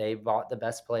budget, they bought the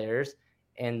best players,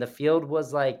 and the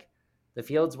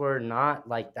fields were not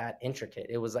like that intricate.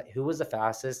 It was like who was the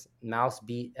fastest, Mouse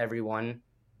beat everyone,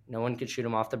 no one could shoot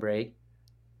him off the break.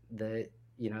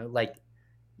 Like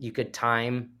you could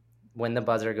time when the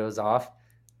buzzer goes off.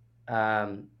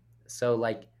 So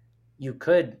like you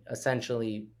could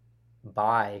essentially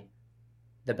buy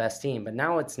the best team, but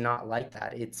now it's not like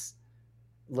that. It's,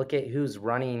 look at who's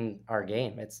running our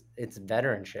game. It's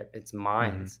veteranship. It's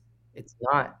minds. It's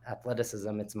not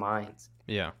athleticism. It's minds.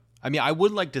 Yeah. I mean, I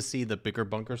would like to see the bigger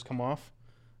bunkers come off.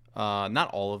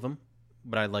 Not all of them,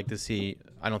 but I'd like to see,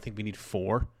 I don't think we need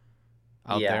 4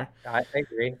 out there. I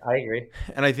agree.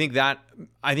 And I think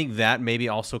that maybe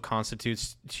also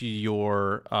constitutes to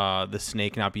your the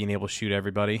snake not being able to shoot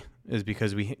everybody, is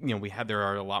because there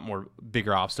are a lot more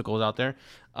bigger obstacles out there.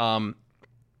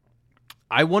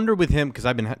 I wonder with him, because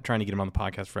I've been trying to get him on the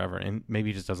podcast forever, and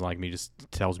maybe he just doesn't like me, just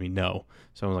tells me no.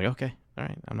 So I'm like, okay, all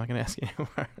right, I'm not going to ask you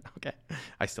anymore. Okay,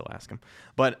 I still ask him,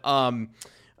 but I'm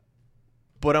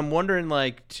wondering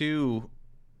like too,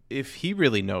 if he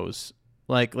really knows.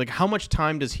 Like how much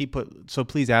time does he put? So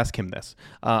please ask him this.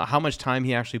 How much time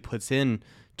he actually puts in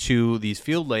to these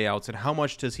field layouts, and how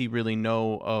much does he really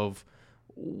know of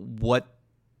what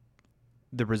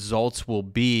the results will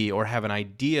be, or have an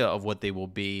idea of what they will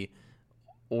be,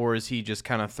 or is he just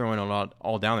kind of throwing it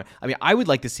all down there? I mean, I would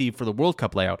like to see, for the World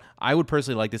Cup layout, I would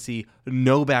personally like to see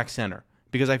no back center,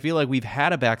 because I feel like we've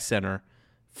had a back center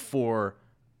for,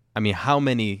 I mean, how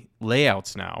many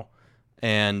layouts now?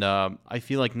 And I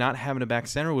feel like not having a back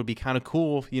center would be kind of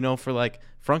cool, for like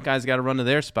front guys got to run to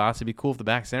their spots. It'd be cool if the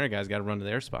back center guys got to run to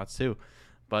their spots too.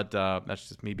 But that's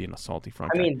just me being a salty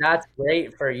front guy. I mean, that's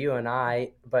great for you and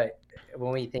I, but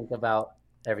when we think about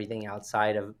everything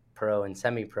outside of pro and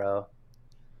semi-pro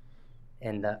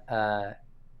and the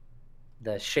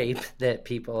shape that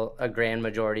a grand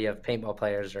majority of paintball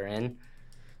players are in,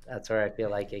 that's where I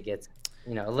feel like it gets,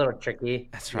 a little tricky.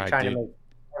 That's You're right, trying dude. to make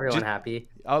everyone happy.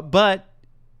 But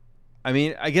I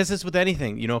mean, I guess it's with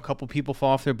anything. A couple people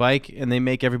fall off their bike and they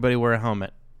make everybody wear a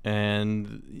helmet.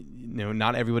 And,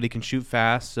 not everybody can shoot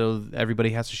fast, so everybody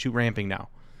has to shoot ramping now.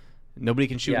 Nobody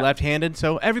can shoot left-handed,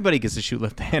 so everybody gets to shoot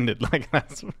left-handed. Like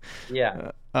that's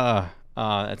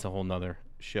that's a whole nother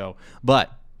show.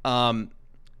 But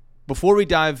before we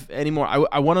dive anymore,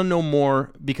 I want to know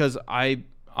more, because I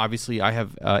obviously I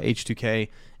have H2K,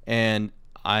 and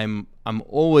I'm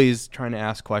always trying to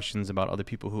ask questions about other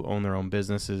people who own their own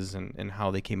businesses and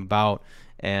how they came about.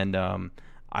 And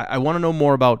I want to know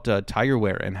more about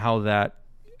Tigerware and how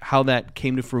that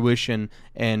came to fruition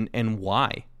and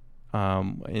why,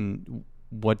 and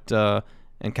what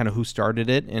and kind of who started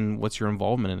it and what's your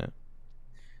involvement in it.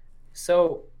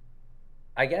 So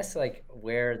I guess like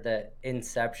where the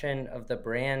inception of the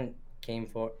brand came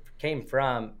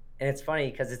from, and it's funny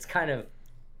because it's kind of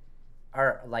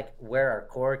our like where our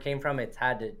core came from. It's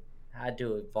had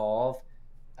to evolve,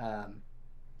 um,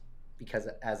 because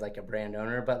as like a brand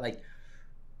owner, but like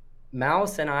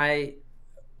Mouse and I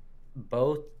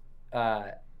both,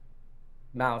 uh,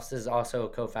 Mouse is also a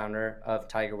co-founder of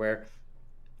Tigerware.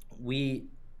 We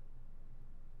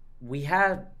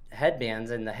had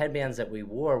headbands, and the headbands that we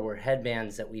wore were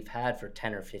headbands that we've had for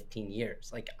 10 or 15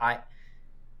 years. Like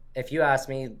if you ask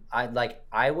me, I'd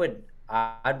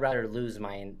rather lose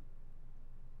mine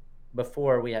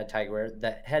before we had Tigerware.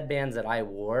 The headbands that I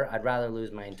wore, I'd rather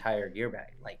lose my entire gear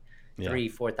bag, like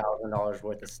 $3,000-$4,000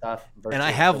 worth of stuff. And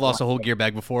I have lost a whole gear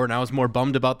bag before, and I was more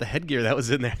bummed about the headgear that was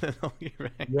in there than the whole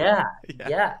gear bag.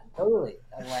 Yeah, totally.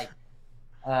 And like,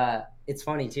 it's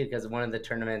funny too because one of the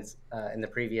tournaments in the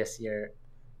previous year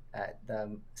at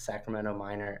the Sacramento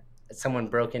Minor, someone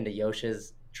broke into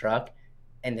Yosh's truck,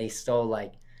 and they stole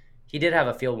like, he did have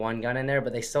a Field 1 gun in there,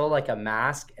 but they stole like a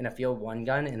mask and a Field 1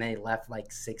 gun, and they left like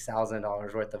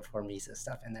 $6,000 worth of Hormesa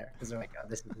stuff in there because they're like, oh,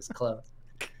 this is just clothes.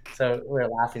 So we were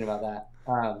laughing about that.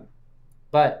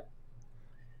 But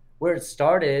where it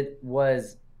started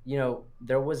was,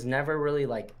 there was never really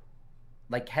like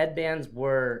headbands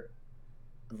were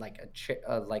like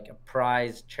a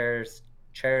prized,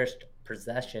 cherished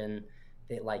possession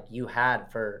that like you had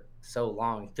for so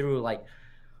long through like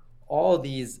all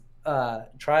these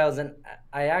trials. And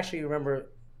I actually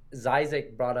remember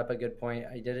Zizek brought up a good point.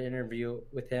 I did an interview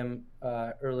with him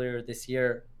earlier this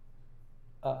year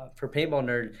for Paintball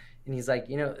Nerd, and he's like,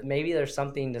 maybe there's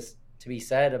something to be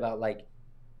said about like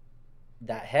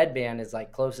that headband is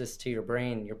like closest to your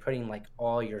brain. You're putting like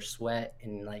all your sweat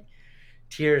and like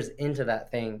tears into that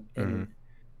thing, and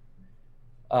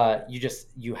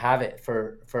you have it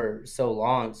for so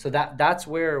long. So that's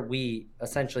where we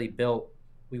essentially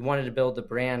we wanted to build the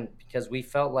brand, because we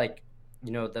felt like,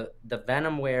 the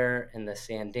Venom wear and the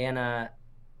Sandana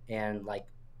and like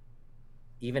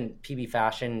even PB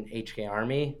Fashion, HK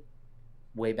Army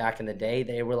way back in the day,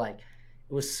 they were like,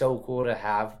 it was so cool to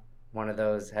have one of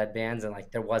those headbands, and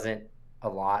like there wasn't a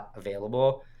lot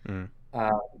available.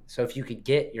 So if you could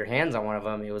get your hands on one of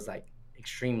them, it was like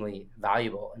extremely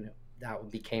valuable, and that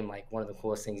became like one of the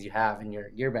coolest things you have in your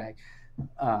gear bag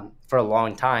for a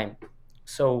long time.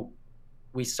 So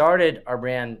we started our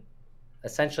brand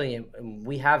essentially, and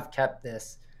we have kept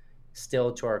this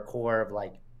still to our core of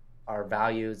like our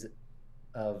values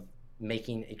of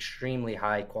making extremely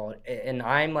high quality. And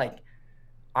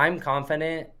I'm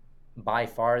confident by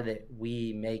far that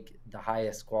we make the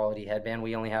highest quality headband.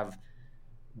 We only have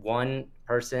one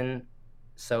person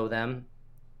sew them,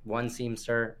 one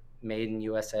seamster, made in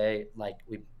USA. Like,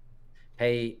 we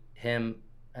pay him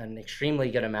an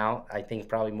extremely good amount. I think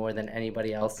probably more than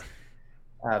anybody else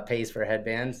pays for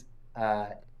headbands,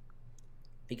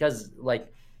 because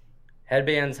like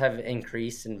headbands have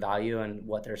increased in value and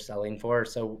what they're selling for.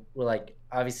 So we're like,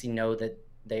 obviously know that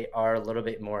they are a little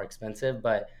bit more expensive,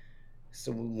 but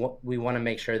so we want to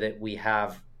make sure that we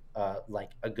have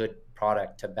like a good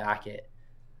product to back it.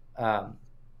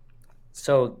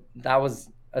 So that was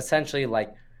essentially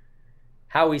like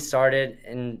how we started,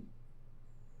 and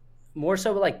more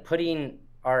so like putting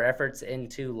our efforts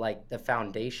into like the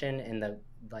foundation and the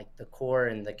core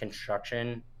and the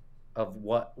construction of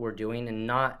what we're doing, and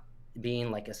not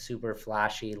being like a super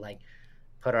flashy, like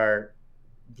put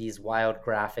these wild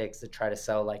graphics to try to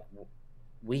sell. Like,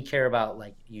 we care about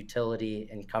like utility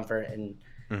and comfort,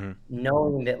 and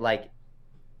knowing that like,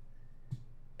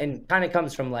 and kind of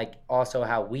comes from like also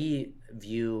how we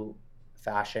view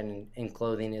fashion and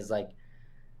clothing is like,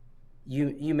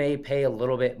 you may pay a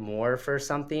little bit more for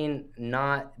something,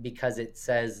 not because it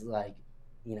says like,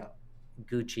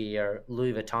 Gucci or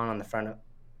Louis Vuitton on the front of,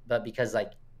 but because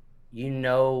like,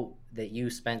 that you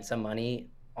spent some money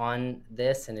on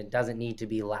this, and it doesn't need to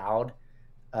be loud,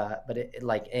 but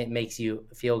it makes you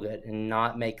feel good, and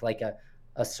not make like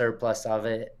a surplus of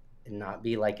it, and not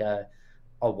be like a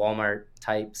Walmart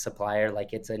type supplier.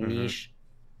 Like, it's a niche,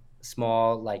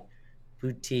 small, like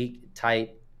boutique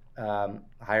type,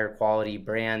 higher quality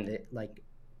brand that like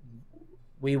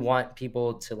we want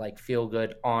people to like feel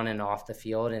good on and off the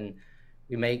field. And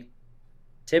we make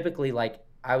typically, like,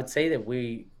 I would say that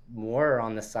we more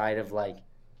on the side of like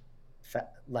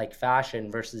like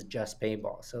fashion versus just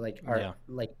paintball. So like Yeah.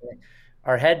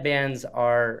 our headbands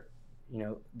are,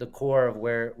 the core of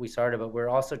where we started, but we're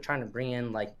also trying to bring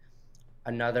in like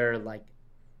another like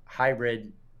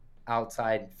hybrid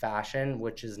outside fashion,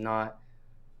 which is not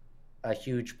a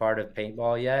huge part of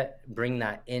paintball yet. Bring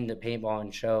that into paintball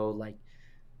and show like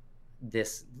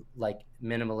this like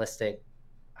minimalistic,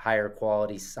 higher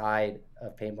quality side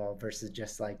of paintball versus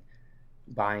just like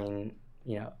buying,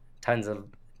 tons of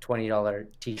 $20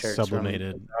 t-shirts from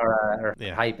Sublimated. Zara or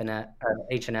Yeah. Hypenet or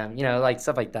H&M, like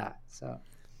stuff like that. So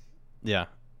Yeah.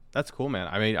 That's cool, man.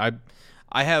 I mean,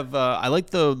 I have I like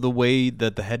the way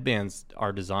that the headbands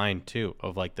are designed too,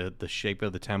 of like the shape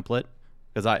of the template,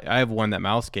 because I have one that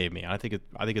Mouse gave me. I think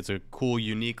it's a cool,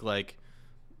 unique like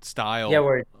style. yeah,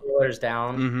 where it tailors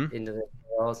down Mm-hmm. into the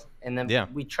tails, and then Yeah.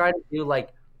 we try to do like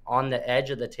on the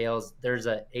edge of the tails. There's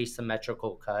a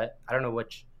asymmetrical cut. I don't know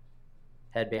which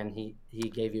headband he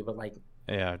gave you, but like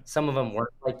Yeah. some of them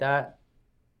work like that.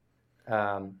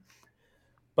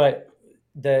 But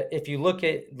if you look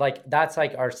at like that's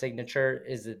like our signature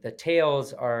is that the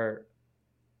tails are,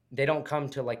 they don't come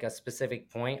to like a specific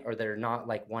point, or they're not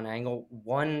like one angle.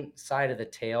 One side of the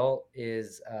tail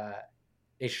is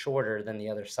shorter than the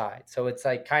other side, so it's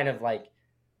like kind of like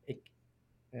it,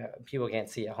 people can't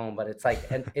see at home, but it's like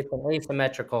it's an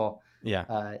asymmetrical Yeah.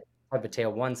 type of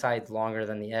tail. One side's longer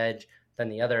than the edge than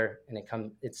the other, and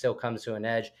it still comes to an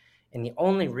edge. And the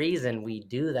only reason we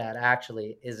do that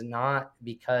actually is not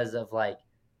because of like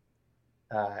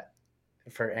uh,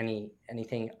 for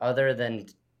anything other than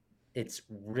it's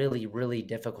really really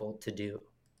difficult to do.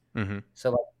 Mm-hmm.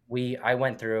 So like I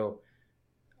went through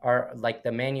our like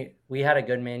we had a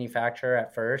good manufacturer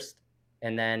at first,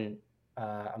 and then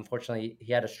unfortunately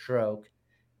he had a stroke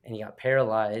and he got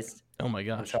paralyzed. Oh my And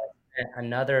gosh. so I spent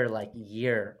another like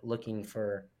year looking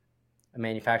for a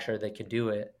manufacturer that could do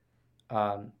it,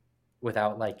 um,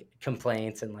 without like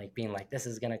complaints and like being like, this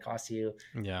is going to cost you,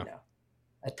 Yeah.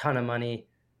 a ton of money,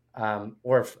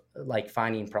 or like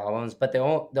finding problems. But the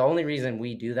only reason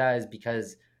we do that is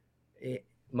because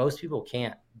most people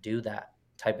can't do that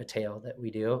type of tail that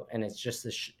we do. And it's just,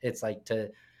 it's like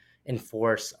to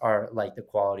enforce our, like the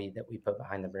quality that we put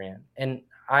behind the brand. And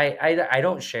I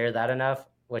don't share that enough,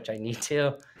 which I need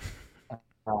to.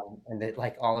 And that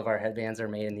like all of our headbands are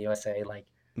made in the USA, like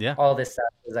Yeah. all this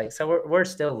stuff is like, so we're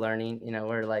still learning,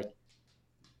 we're like,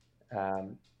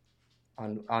 um,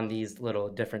 on these little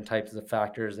different types of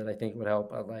factors that I think would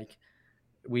help. But like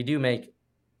we do make,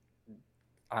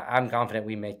 I'm confident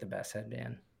we make the best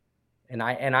headband. And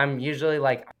I'm usually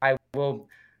like,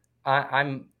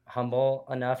 I'm humble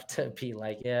enough to be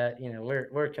like, yeah,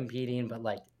 we're competing, but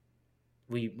like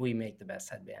we make the best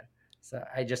headband. So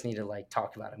I just need to like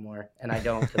talk about it more, and I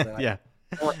don't, because I Yeah.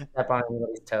 don't want to step on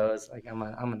anybody's toes. Like I'm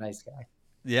a nice guy.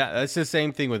 Yeah, that's the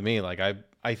same thing with me. Like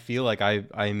I feel like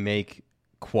I make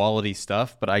quality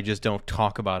stuff, but I just don't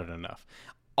talk about it enough.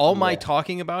 All my Yeah,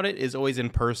 talking about it is always in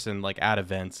person, like at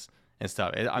events and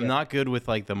stuff. I'm yeah. not good with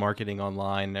like the marketing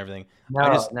online and everything.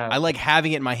 No, no. I like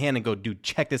having it in my hand and go, dude,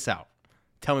 check this out.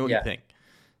 Tell me what you Yeah, think.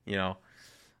 You know.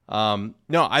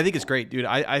 No, I think it's great, dude.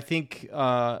 I think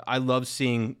I love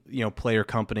seeing player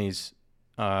companies,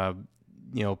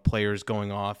 players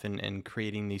going off and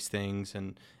creating these things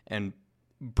and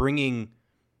bringing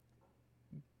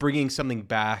something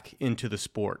back into the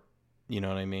sport. You know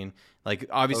what I mean? Like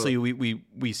obviously totally.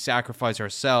 we sacrifice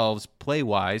ourselves play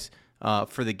wise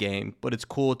for the game, but it's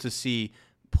cool to see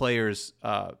players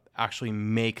actually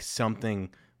make something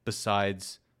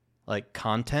besides like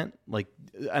content, like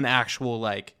an actual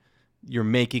like you're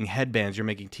making headbands, you're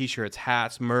making t-shirts,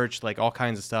 hats, merch, like all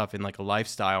kinds of stuff in like a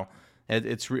lifestyle.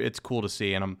 It's cool to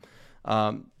see, and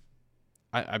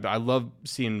I love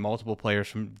seeing multiple players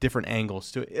from different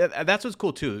angles too. That's what's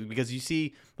cool too, because you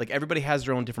see like everybody has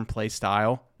their own different play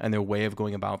style and their way of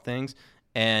going about things,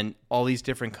 and all these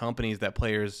different companies that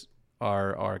players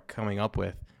are coming up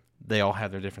with, they all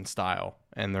have their different style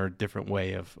and their different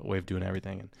way of doing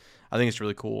everything, and I think it's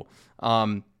really cool.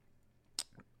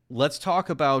 Let's talk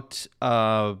about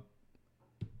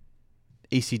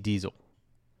AC Diesel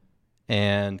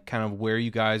and kind of where you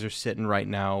guys are sitting right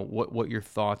now. What your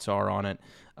thoughts are on it?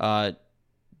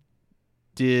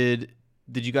 Did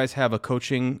you guys have a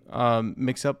coaching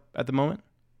mix up at the moment?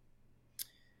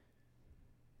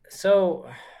 So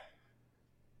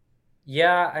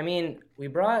yeah, I mean, we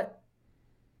brought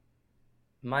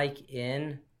Mike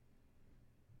in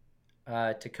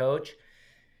to coach,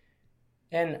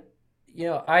 and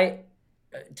I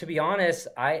to be honest,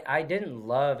 I didn't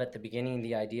love at the beginning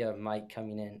the idea of Mike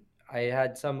coming in. I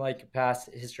had some like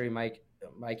past history. Mike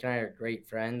and I are great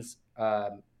friends,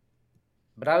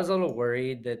 but I was a little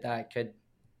worried that could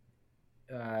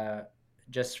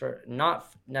just for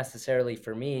not necessarily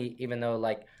for me, even though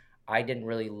like I didn't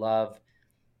really love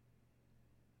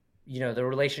the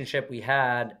relationship we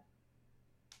had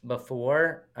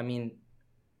before. I mean,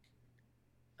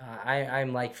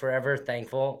 I'm like forever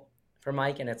thankful for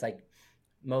Mike, and it's like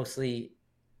mostly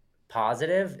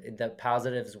positive. The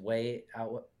positives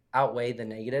outweigh the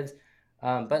negatives,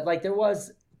 but like there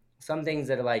was some things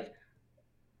that are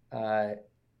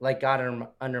like got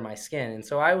under my skin, and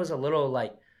so I was a little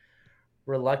like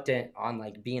reluctant on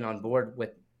like being on board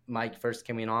with Mike first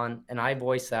coming on, and I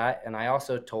voiced that, and I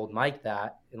also told Mike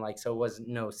that, and like so it was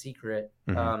no secret.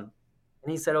 And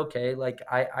he said, "Okay, like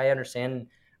I understand."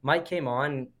 Mike came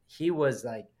on; he was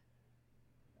like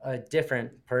a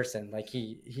different person. Like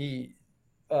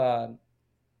uh,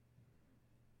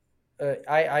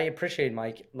 I appreciate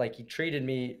Mike. Like he treated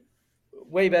me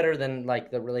way better than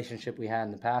like the relationship we had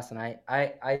in the past, and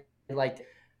I liked.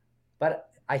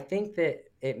 But I think that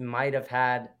it might have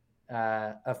had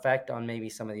effect on maybe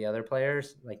some of the other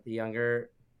players, like the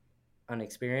younger,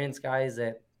 unexperienced guys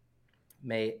that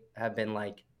may have been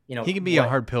like, he can be a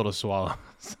hard pill to swallow.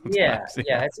 Yeah.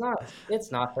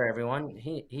 It's not for everyone.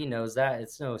 He knows that.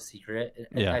 It's no secret.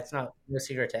 Yeah. It's not no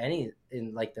secret to any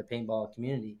in like the paintball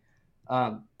community.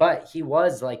 But he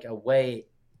was like a way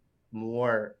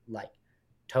more like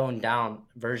toned down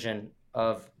version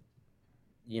of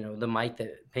the Mike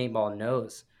that paintball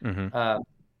knows.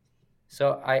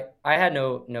 So I had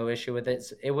no issue with it.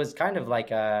 It was kind of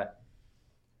like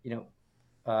you know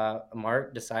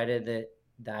Mark decided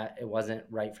that it wasn't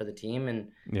right for the team,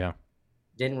 and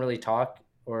didn't really talk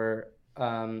or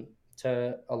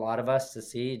to a lot of us to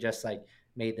see, just like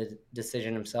made the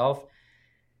decision himself.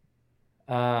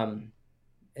 And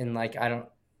like I don't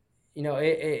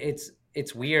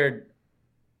it's weird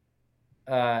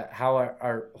how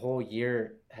our whole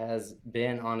year has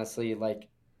been, honestly, like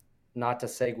not to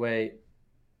segue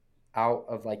out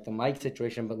of like the Mike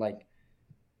situation, but like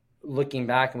looking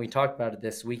back, and we talked about it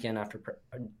this weekend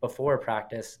before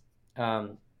practice.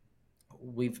 um,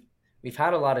 we've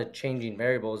had a lot of changing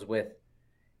variables with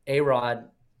A-Rod.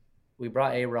 We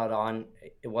brought A-Rod on.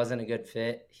 It wasn't a good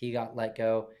fit. He got let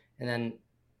go. And then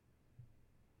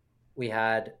we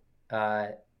had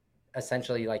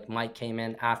essentially like Mike came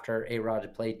in after A-Rod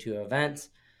had played 2 events.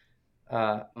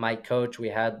 Mike coach, we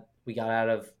got out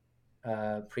of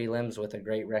prelims with a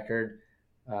great record.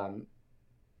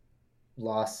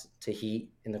 Lost to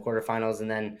Heat in the quarterfinals, and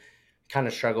then kind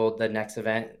of struggled the next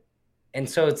event. And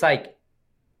so it's like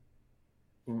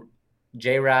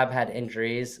J-Rab had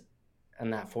injuries in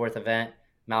that 4th event.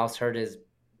 Mouse hurt his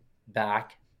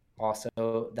back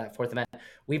also that 4th event.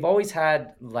 We've always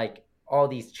had like all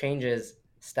these changes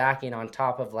stacking on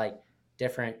top of like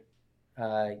different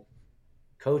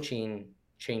coaching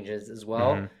changes as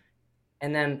well.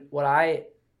 And then what I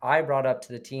brought up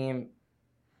to the team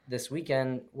this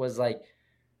weekend was like,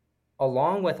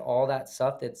 along with all that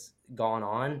stuff that's gone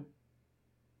on,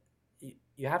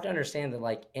 you have to understand that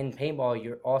like in paintball,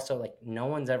 you're also like, no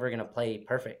one's ever going to play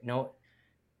perfect.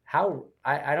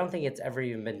 I don't think it's ever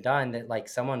even been done that like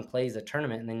someone plays a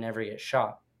tournament and they never get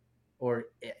shot, or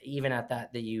even at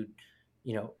that you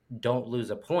don't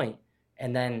lose a point.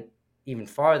 And then even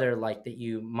farther, like that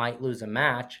you might lose a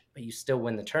match, but you still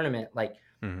win the tournament. Like,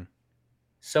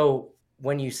 so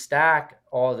when you stack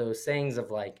all those things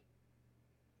of like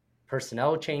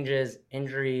personnel changes,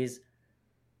 injuries,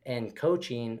 and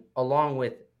coaching, along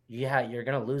with, you're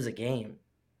going to lose a game.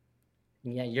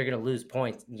 Yeah, you're going to lose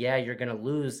points. Yeah, you're going to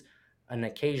lose an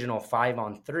occasional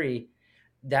 5-on-3.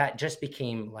 That just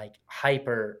became like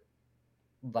hyper,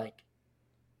 like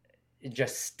it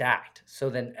just stacked. So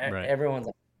then everyone's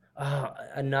like, oh,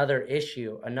 another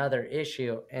issue.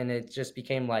 And it just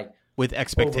became like, with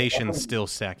expectations still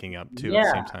stacking up too at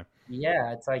the same time.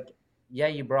 Yeah, it's like,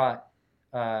 you brought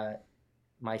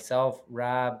myself,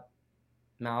 Rab,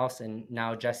 Mouse, and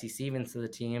now Jesse Stevens to the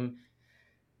team,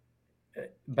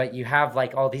 but you have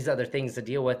like all these other things to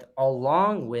deal with,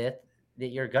 along with that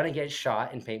you're going to get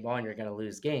shot in paintball and you're going to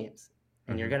lose games,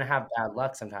 and you're going to have bad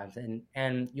luck sometimes,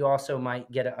 and you also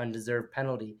might get an undeserved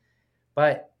penalty.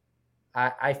 But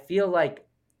I feel like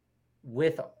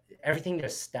with everything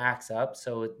just stacks up,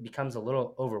 so it becomes a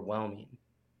little overwhelming,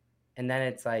 and then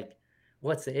it's like,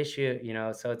 what's the issue?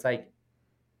 So it's like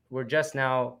we're just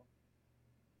now,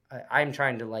 I'm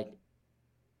trying to like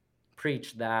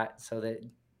preach that so that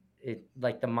it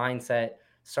like the mindset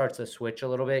starts to switch a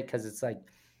little bit, because it's like,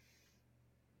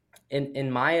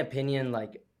 in my opinion,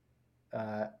 like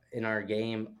in our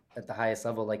game at the highest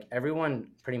level, like everyone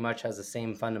pretty much has the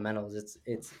same fundamentals.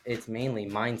 It's mainly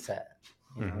mindset,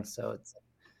 so it's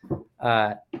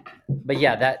Uh, but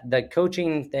yeah, that the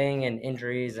coaching thing and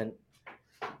injuries, and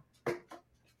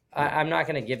I'm not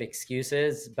going to give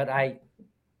excuses, but I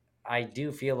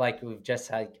do feel like we've just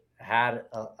had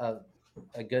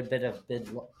a good bit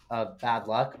of bad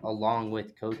luck along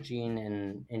with coaching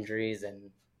and injuries and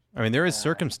I mean, there is uh,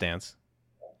 circumstance,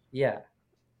 yeah,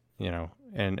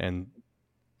 and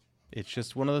it's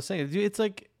just one of those things. It's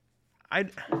like I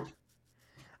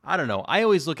I don't know. I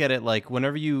always look at it like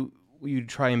whenever you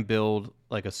try and build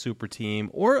like a super team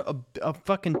or a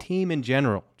fucking team in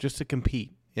general just to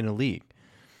compete in a league.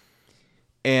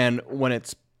 And when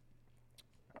it's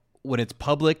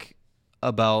public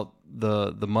about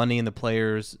the money and the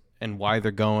players and why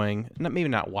they're going, maybe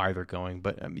not why they're going,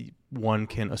 but I mean, one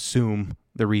can assume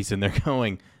the reason they're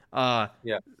going.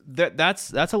 yeah,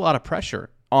 That's a lot of pressure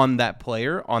on that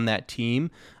player, on that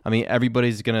team. I mean,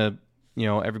 everybody's gonna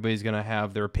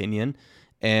have their opinion,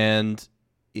 and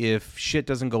if shit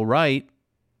doesn't go right,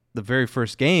 the very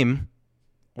first game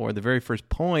or the very first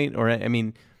point, or I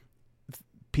mean,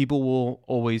 people will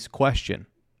always question,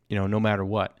 no matter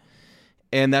what.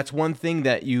 And that's one thing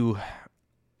that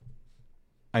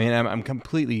I mean, I'm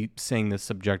completely saying this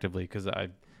subjectively because I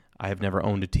have never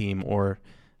owned a team or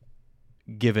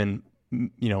given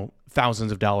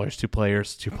thousands of dollars to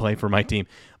players to play for my team,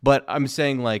 but I'm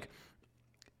saying like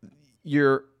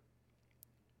you're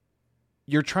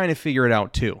trying to figure it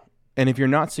out too. And if you're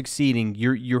not succeeding,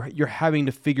 you're having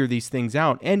to figure these things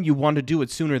out, and you want to do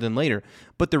it sooner than later.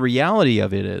 But the reality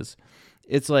of it is,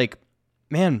 it's like,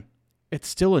 man, it's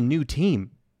still a new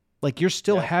team. Like you're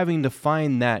still having to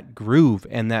find that groove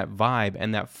and that vibe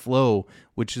and that flow,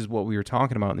 which is what we were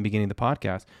talking about in the beginning of the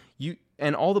podcast. You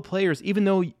and all the players, even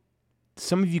though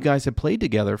some of you guys have played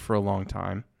together for a long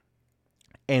time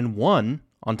and won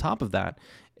on top of that,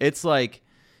 it's like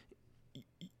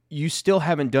you still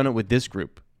haven't done it with this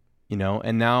group,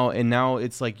 and now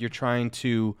it's like you're trying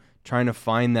to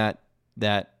find that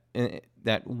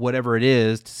whatever it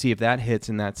is to see if that hits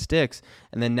and that sticks,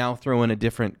 and then now throw in a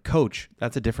different coach.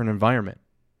 That's a different environment.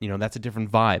 That's a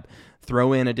different vibe.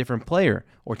 Throw in a different player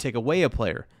or take away a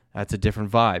player. That's a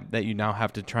different vibe that you now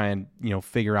have to try and,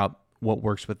 figure out what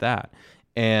works with that.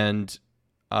 And,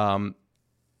 I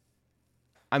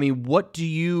mean, what do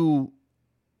you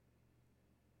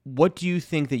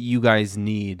think that you guys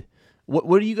need?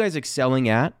 What are you guys excelling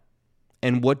at?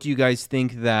 And what do you guys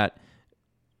think that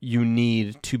you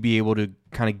need to be able to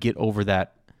kind of get over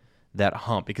that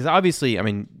hump? Because obviously, I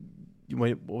mean,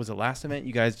 what was the last event?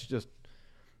 You guys just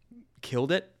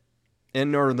killed it,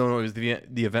 and no, it was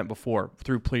the event before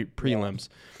through prelims,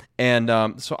 and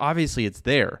so obviously it's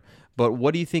there. But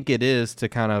what do you think it is to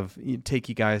kind of take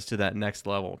you guys to that next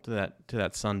level, to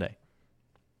that Sunday,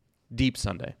 deep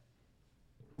Sunday?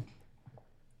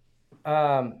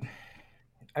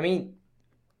 I mean,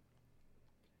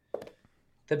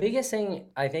 the biggest thing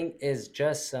I think is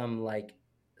just some like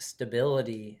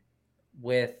stability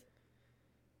with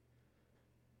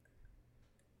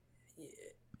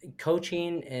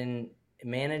coaching and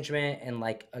management and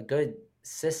like a good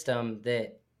system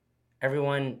that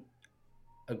everyone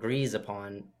agrees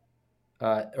upon,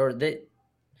 or that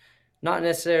not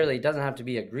necessarily doesn't have to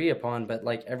be agreed upon, but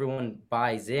like everyone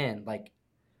buys in, like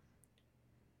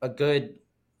a good,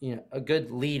 a good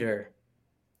leader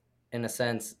in a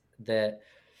sense that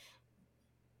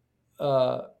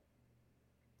uh,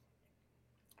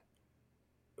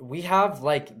 we have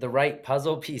like the right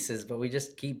puzzle pieces, but we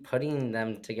just keep putting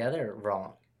them together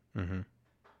wrong. Mm-hmm.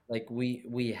 Like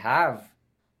we have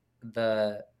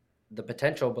the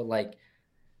potential, but like,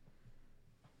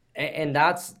 and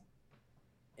that's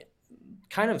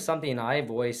kind of something I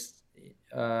voiced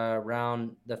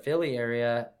around the Philly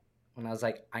area when I was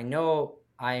like, I know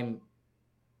I'm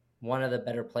one of the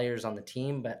better players on the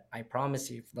team, but I promise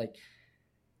you, like,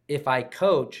 if I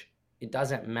coach, it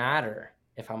doesn't matter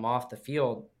if I'm off the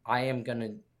field. I am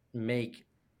gonna make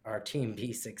our team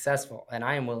be successful, and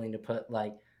I am willing to put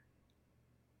like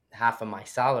half of my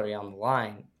salary on the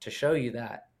line to show you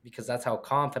that, because that's how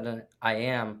confident I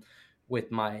am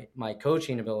with my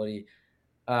coaching ability.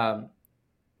 Um,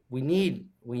 we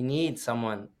need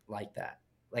someone like that.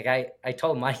 Like I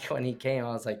told Mike when he came,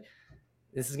 I was like,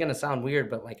 this is gonna sound weird,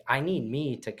 but like I need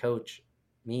me to coach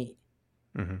me.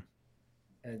 Mm-hmm.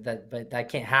 But that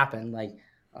can't happen. Like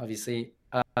obviously,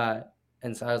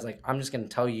 and so I was like, I'm just gonna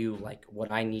tell you like what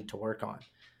I need to work on,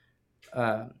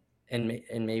 and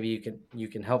maybe you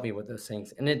can help me with those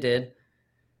things, and it did.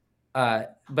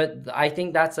 But I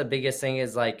think that's the biggest thing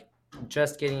is like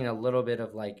just getting a little bit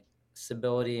of like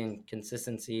stability and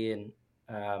consistency, and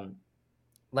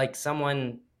like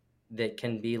someone that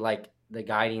can be like the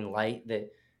guiding light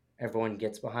that everyone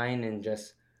gets behind, and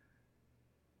just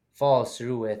follows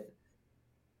through with,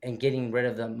 and getting rid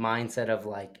of the mindset of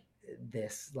like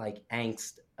this like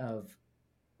angst of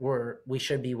we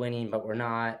should be winning but we're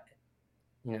not,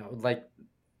 like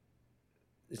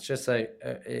it's just like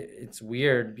it's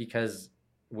weird because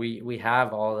we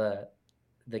have all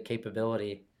the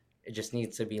capability. It just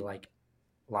needs to be like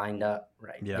lined up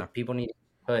right. Yeah. Like people need to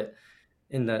put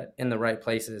in the right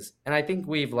places, and I think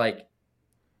we've like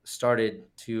started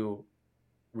to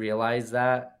realize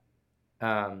that.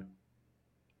 um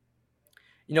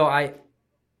I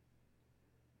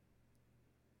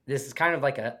this is kind of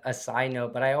like a side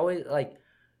note, but I always like,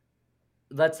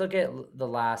 let's look at the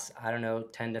last, I don't know,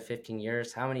 10 to 15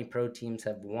 years. How many pro teams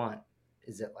have won?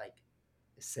 Is it like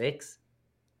 6,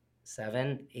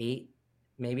 7, 8,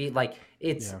 maybe? Like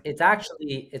Yeah. it's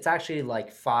actually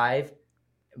like 5,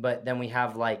 but then we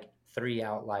have like 3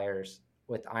 outliers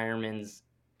with Ironman's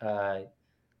uh,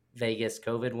 Vegas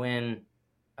COVID win.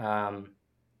 Um,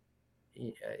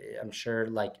 I'm sure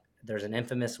like there's an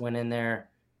infamous win in there,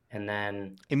 and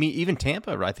then I mean, even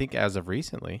Tampa, I think as of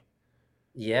recently,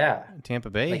 yeah, Tampa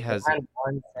Bay like they has, hadn't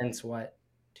won since what,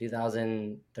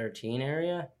 2013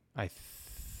 area. I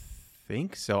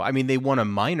think so. I mean, they won a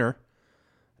minor.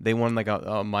 They won like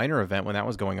a minor event when that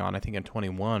was going on, I think in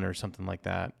 21 or something like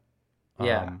that.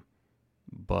 Yeah.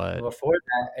 But Before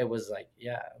that, it was like,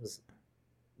 yeah, it was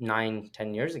 9,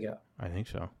 10 years ago. I think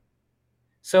so.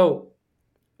 So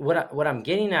what I'm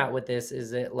getting at with this is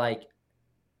that like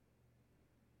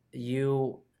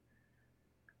you,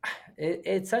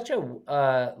 it's such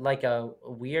a like a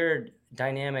weird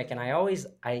dynamic, and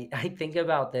I think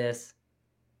about this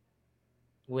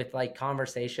with like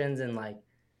conversations and like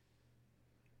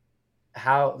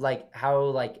how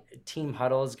like team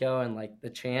huddles go and like the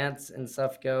chants and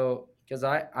stuff go, because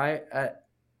I at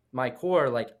my core,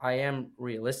 like I am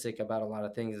realistic about a lot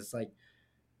of things. It's like,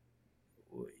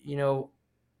 you know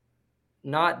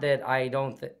not that I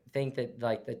don't think that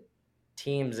like the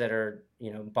teams that are,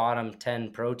 bottom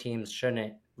 10 pro teams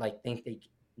shouldn't like think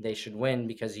they should win,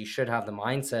 because you should have the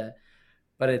mindset.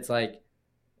 But it's like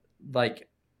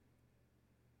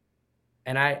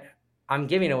and I'm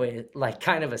giving away like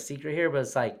kind of a secret here, but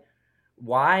it's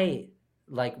why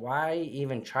why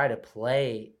even try to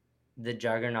play the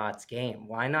Juggernauts game?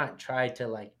 Why not try to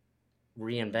like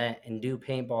reinvent and do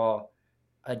paintball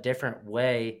a different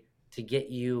way to get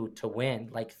you to win?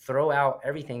 Like throw out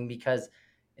everything, because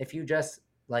if you just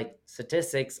like,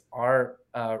 statistics are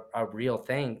a real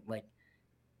thing. Like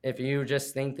if you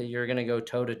just think that you're going to go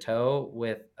toe to toe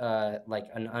with like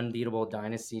an unbeatable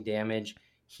dynasty damage,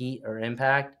 heat, or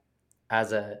impact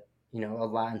as a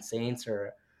Latin Saints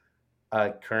or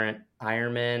a current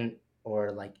Ironman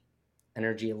or like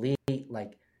Energy Elite,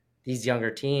 like these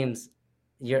younger teams,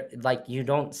 you're like, you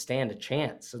don't stand a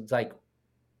chance. So it's like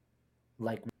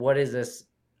what is this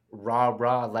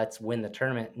rah, let's win the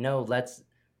tournament? No, let's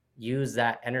use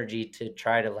that energy to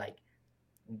try to like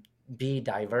be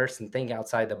diverse and think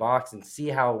outside the box and see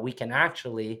how we can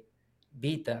actually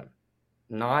beat them,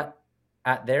 not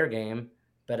at their game,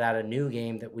 but at a new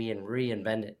game that we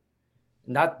reinvented.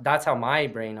 And that's how my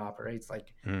brain operates.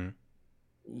 Like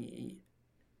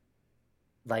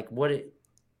what it,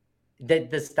 the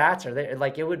stats are there.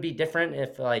 Like it would be different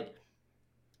if like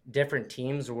different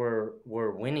teams were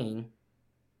winning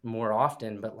more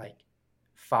often, but like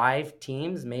 5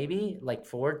 teams, maybe like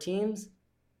 4 teams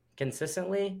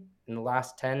consistently in the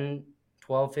last 10,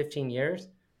 12, 15 years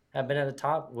have been at the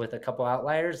top with a couple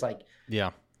outliers. Like,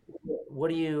 Yeah. what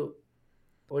are you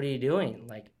doing?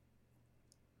 Like,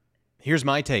 Here's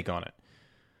my take on it.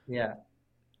 yeah.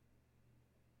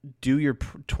 Do your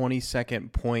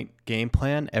 20-second point game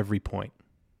plan every point.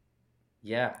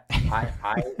 Yeah, I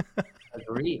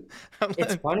agree.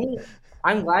 It's funny.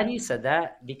 I'm glad you said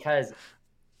that, because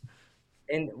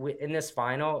in this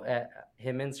final at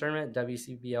Hitman's tournament,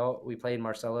 WCBL, we played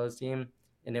Marcelo's team,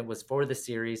 and it was for the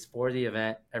series, for the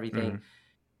event, everything. Mm-hmm.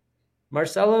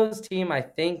 Marcelo's team, I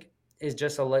think, is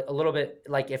just a little bit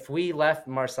like, if we left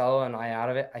Marcelo and I out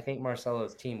of it, I think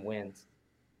Marcelo's team wins,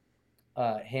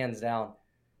 hands down.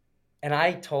 And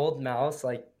I told Mouse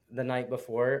like the night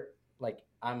before, like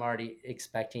I'm already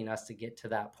expecting us to get to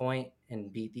that point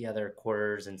and beat the other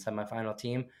quarters and semifinal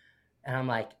team. And I'm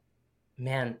like,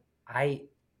 man, I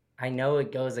know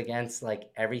it goes against like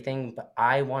everything, but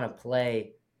I want to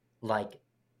play like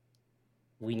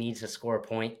we need to score a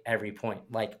point every point,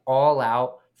 like all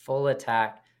out, full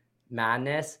attack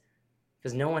madness,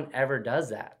 because no one ever does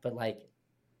that. But like,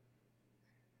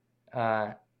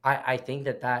 I think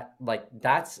that like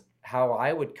that's how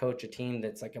I would coach a team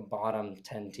that's like a bottom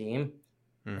 10 team.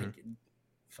 Mm-hmm. Like,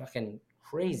 fucking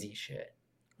crazy shit.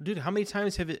 Dude, how many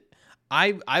times have it...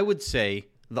 I would say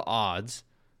the odds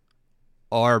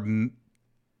are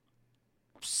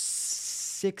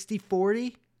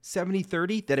 60-40,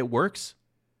 70-30 that it works,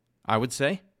 I would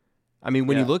say. I mean,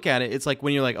 when you look at it, it's like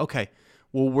when you're like, okay,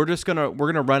 well, we're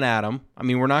gonna run at them. I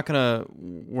mean, we're not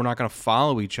gonna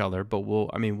follow each other, but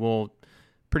we'll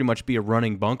pretty much be a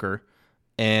running bunker.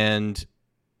 And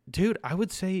dude, I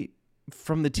would say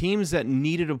from the teams that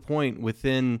needed a point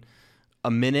within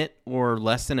a minute or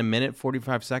less than a minute,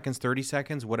 45 seconds, 30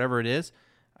 seconds, whatever it is,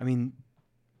 I mean,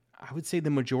 I would say the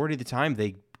majority of the time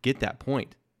they get that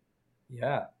point.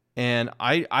 Yeah. And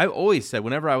I always said,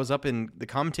 whenever I was up in the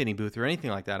commentating booth or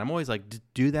anything like that, I'm always like,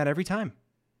 do that every time.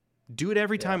 Do it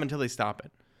every time until they stop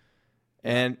it.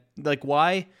 And like,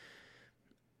 why?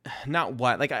 Not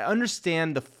why. Like, I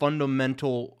understand the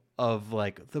fundamental of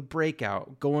like the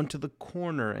breakout, going to the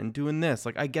corner and doing this.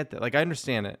 Like, I get that. Like, I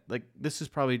understand it. Like, this is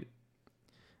probably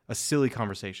a silly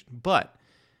conversation, but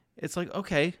it's like,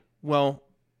 okay, well,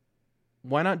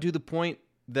 why not do the point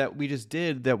that we just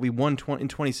did, that we won in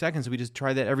 20 seconds? We just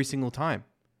try that every single time,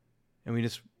 and we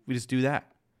just do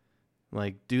that,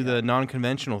 like do the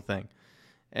non-conventional thing.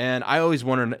 And I always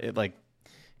wondered like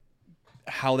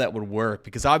how that would work,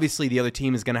 because obviously the other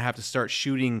team is going to have to start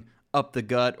shooting up the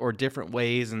gut or different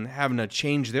ways and having to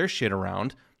change their shit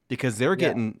around because they're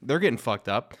getting fucked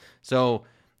up. So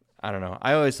I don't know.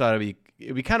 I always thought it'd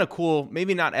be kind of cool,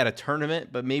 maybe not at a tournament,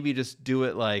 but maybe just do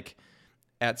it like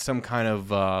at some kind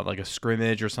of like a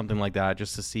scrimmage or something like that,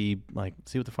 just to see what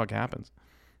the fuck happens.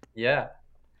 Yeah.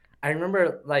 I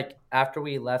remember like after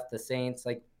we left the Saints,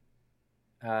 like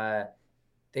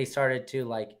they started to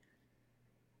like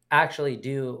actually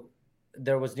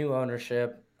there was new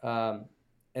ownership,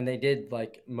 and they did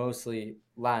like mostly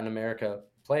Latin America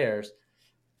players.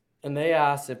 And they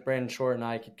asked if Brandon Short and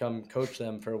I could come coach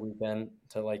them for a weekend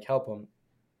to like help them.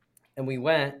 And we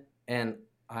went, and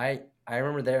I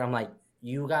remember there, I'm like,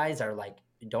 you guys are like,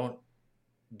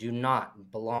 do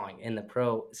not belong in the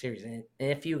pro series. And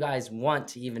if you guys want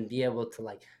to even be able to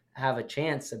like have a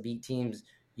chance to beat teams,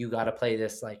 you got to play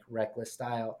this like reckless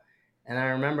style. And I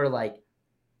remember like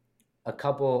a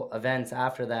couple events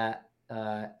after that,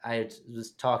 I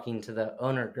was talking to the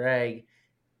owner, Greg,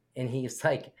 and he's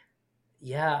like,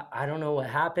 yeah, I don't know what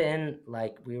happened.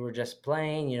 Like, we were just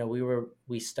playing, you know,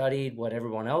 we studied what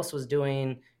everyone else was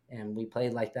doing and we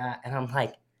played like that. And I'm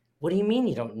like, what do you mean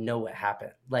you don't know what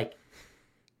happened? Like,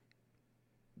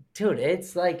 dude,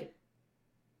 it's like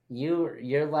you're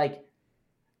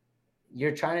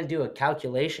trying to do a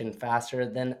calculation faster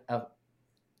than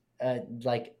an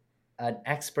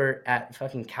expert at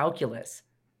fucking calculus.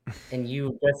 And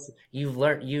you've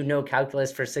learned,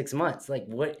 calculus for 6 months. Like,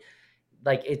 what?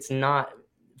 Like, it's not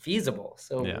feasible.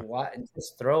 So why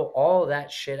just throw all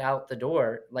that shit out the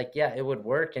door? Like, yeah, it would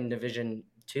work in Division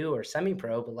 2 or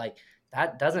semi-pro, but like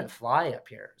that doesn't fly up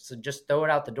here. So just throw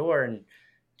it out the door and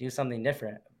do something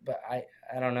different. But I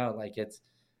don't know. Like, it's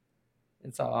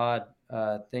an odd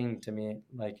thing to me,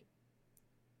 like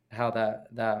how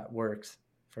that works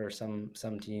for some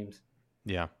teams.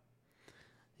 Yeah.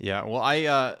 Well,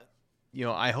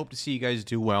 I hope to see you guys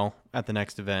do well at the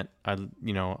next event. I'm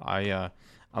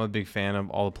a big fan of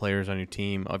all the players on your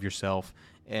team, of yourself,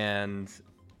 and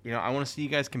I want to see you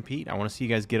guys compete. I want to see you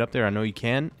guys get up there. I know you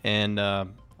can, and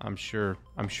I'm sure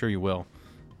you will.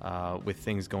 With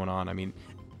things going on, I mean,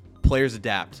 players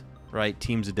adapt, right?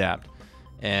 Teams adapt,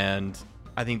 and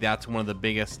I think that's one of the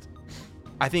biggest.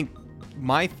 I think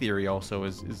my theory also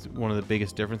is one of the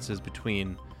biggest differences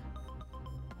between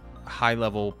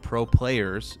high-level pro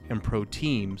players and pro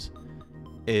teams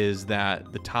is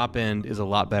that the top end is a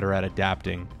lot better at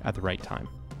adapting at the right time.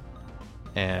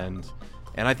 And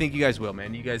I think you guys will,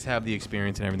 man. You guys have the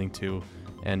experience and everything too.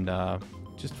 And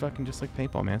just like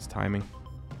paintball, man. It's timing.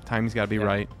 Timing's got to be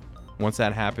right. Once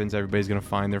that happens, everybody's going to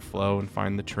find their flow and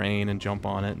find the train and jump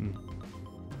on it, and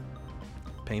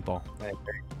paintball.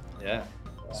 Yeah.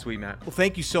 Sweet, man. Well,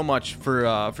 thank you so much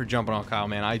for jumping on, Kyle,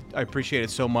 man. I appreciate it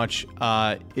so much.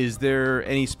 Is there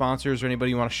any sponsors or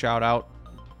anybody you want to shout out?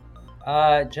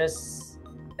 Just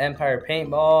Empire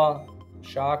Paintball,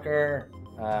 Shocker,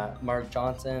 Mark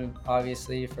Johnson,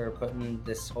 obviously, for putting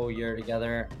this whole year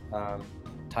together.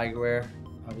 Tigerware,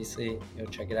 obviously, go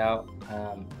check it out.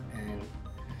 And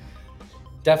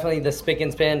definitely the Spick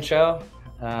and Span show.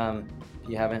 If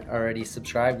you haven't already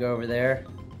subscribed, go over there.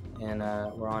 And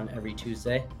we're on every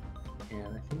Tuesday. And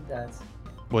I think that's...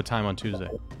 What time on Tuesday?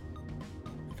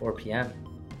 4 p.m.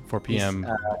 4 p.m.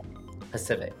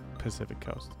 Pacific. Pacific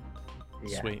Coast.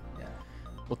 Yeah, sweet. Yeah.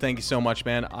 Well, thank you so much,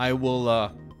 man. I will.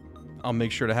 I'll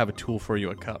make sure to have a tool for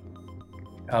you, a cup.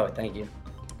 Oh, thank you.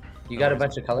 You got a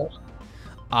bunch of colors?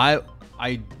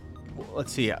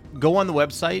 Let's see. Go on the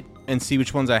website and see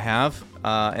which ones I have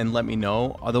and let me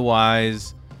know.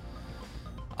 Otherwise,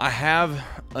 I have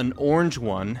an orange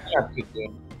one.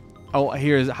 Oh,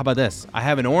 how about this? I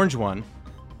have an orange one,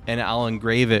 and I'll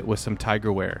engrave it with some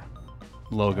Tigerware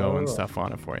logo and stuff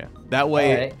on it for you. That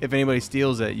way, if anybody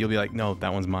steals it, you'll be like, no,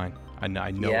 that one's mine. I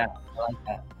know Yeah, it. I like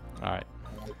that. All right. I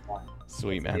like that.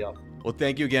 Sweet, That's man. deal. Well,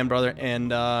 thank you again, brother, and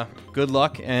good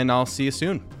luck, and I'll see you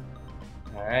soon.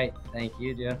 All right. Thank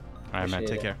you, dude. All right, man.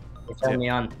 Take care. Thanks for having me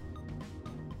on.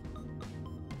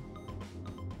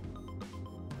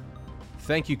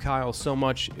 Thank you, Kyle, so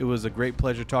much. It was a great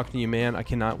pleasure talking to you, man. I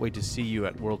cannot wait to see you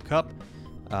at World Cup.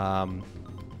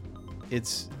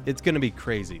 It's going to be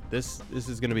crazy. This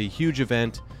is going to be a huge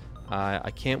event.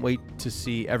 I can't wait to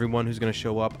see everyone who's going to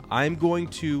show up. I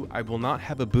will not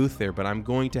have a booth there, but I'm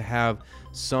going to have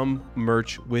some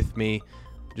merch with me,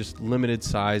 just limited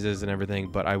sizes and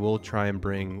everything, but I will try and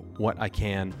bring what I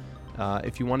can.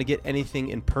 If you want to get anything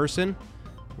in person,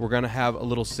 we're going to have a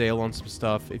little sale on some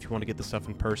stuff if you want to get the stuff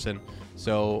in person.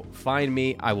 So find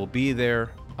me. I will be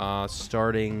there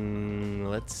starting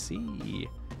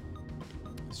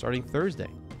Thursday.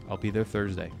 I'll be there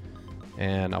Thursday.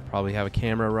 And I'll probably have a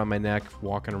camera around my neck,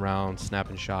 walking around,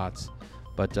 snapping shots.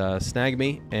 But snag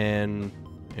me, and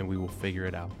we will figure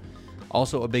it out.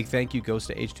 Also, a big thank you goes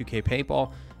to H2K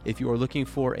Paintball. If you are looking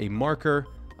for a marker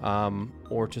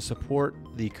or to support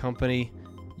the company,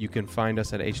 you can find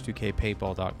us at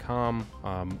h2kpaintball.com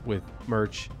with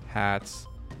merch, hats,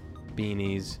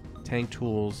 beanies, tank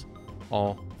tools.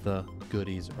 All the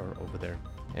goodies are over there.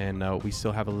 And we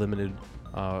still have a limited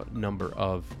number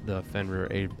of the Fenrir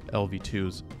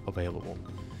LV2s available.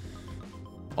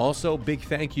 Also, big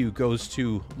thank you goes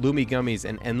to Lumi Gummies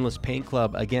and Endless Paint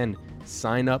Club. Again,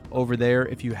 sign up over there.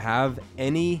 If you have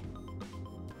any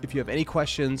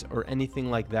questions or anything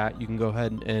like that, you can go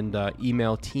ahead and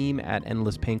email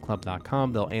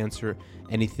team@endlesspaintclub.com. They'll answer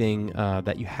anything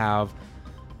that you have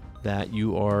that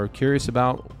you are curious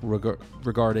about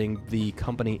regarding the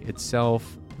company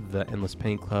itself, the Endless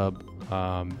Paint Club.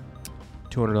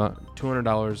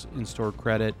 $200 in-store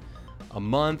credit a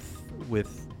month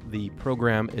with the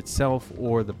program itself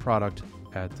or the product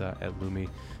at Lumi.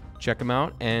 Check them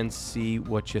out and see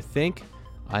what you think.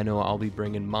 I know I'll be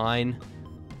bringing mine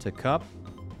to Cup.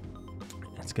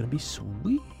 It's going to be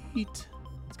sweet. It's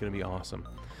going to be awesome.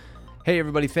 Hey,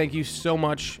 everybody, thank you so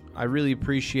much. I really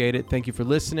appreciate it. Thank you for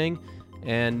listening.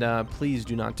 And please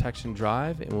do not text and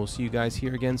drive. And we'll see you guys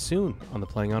here again soon on the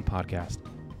Playing On Podcast.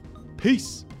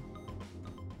 Peace.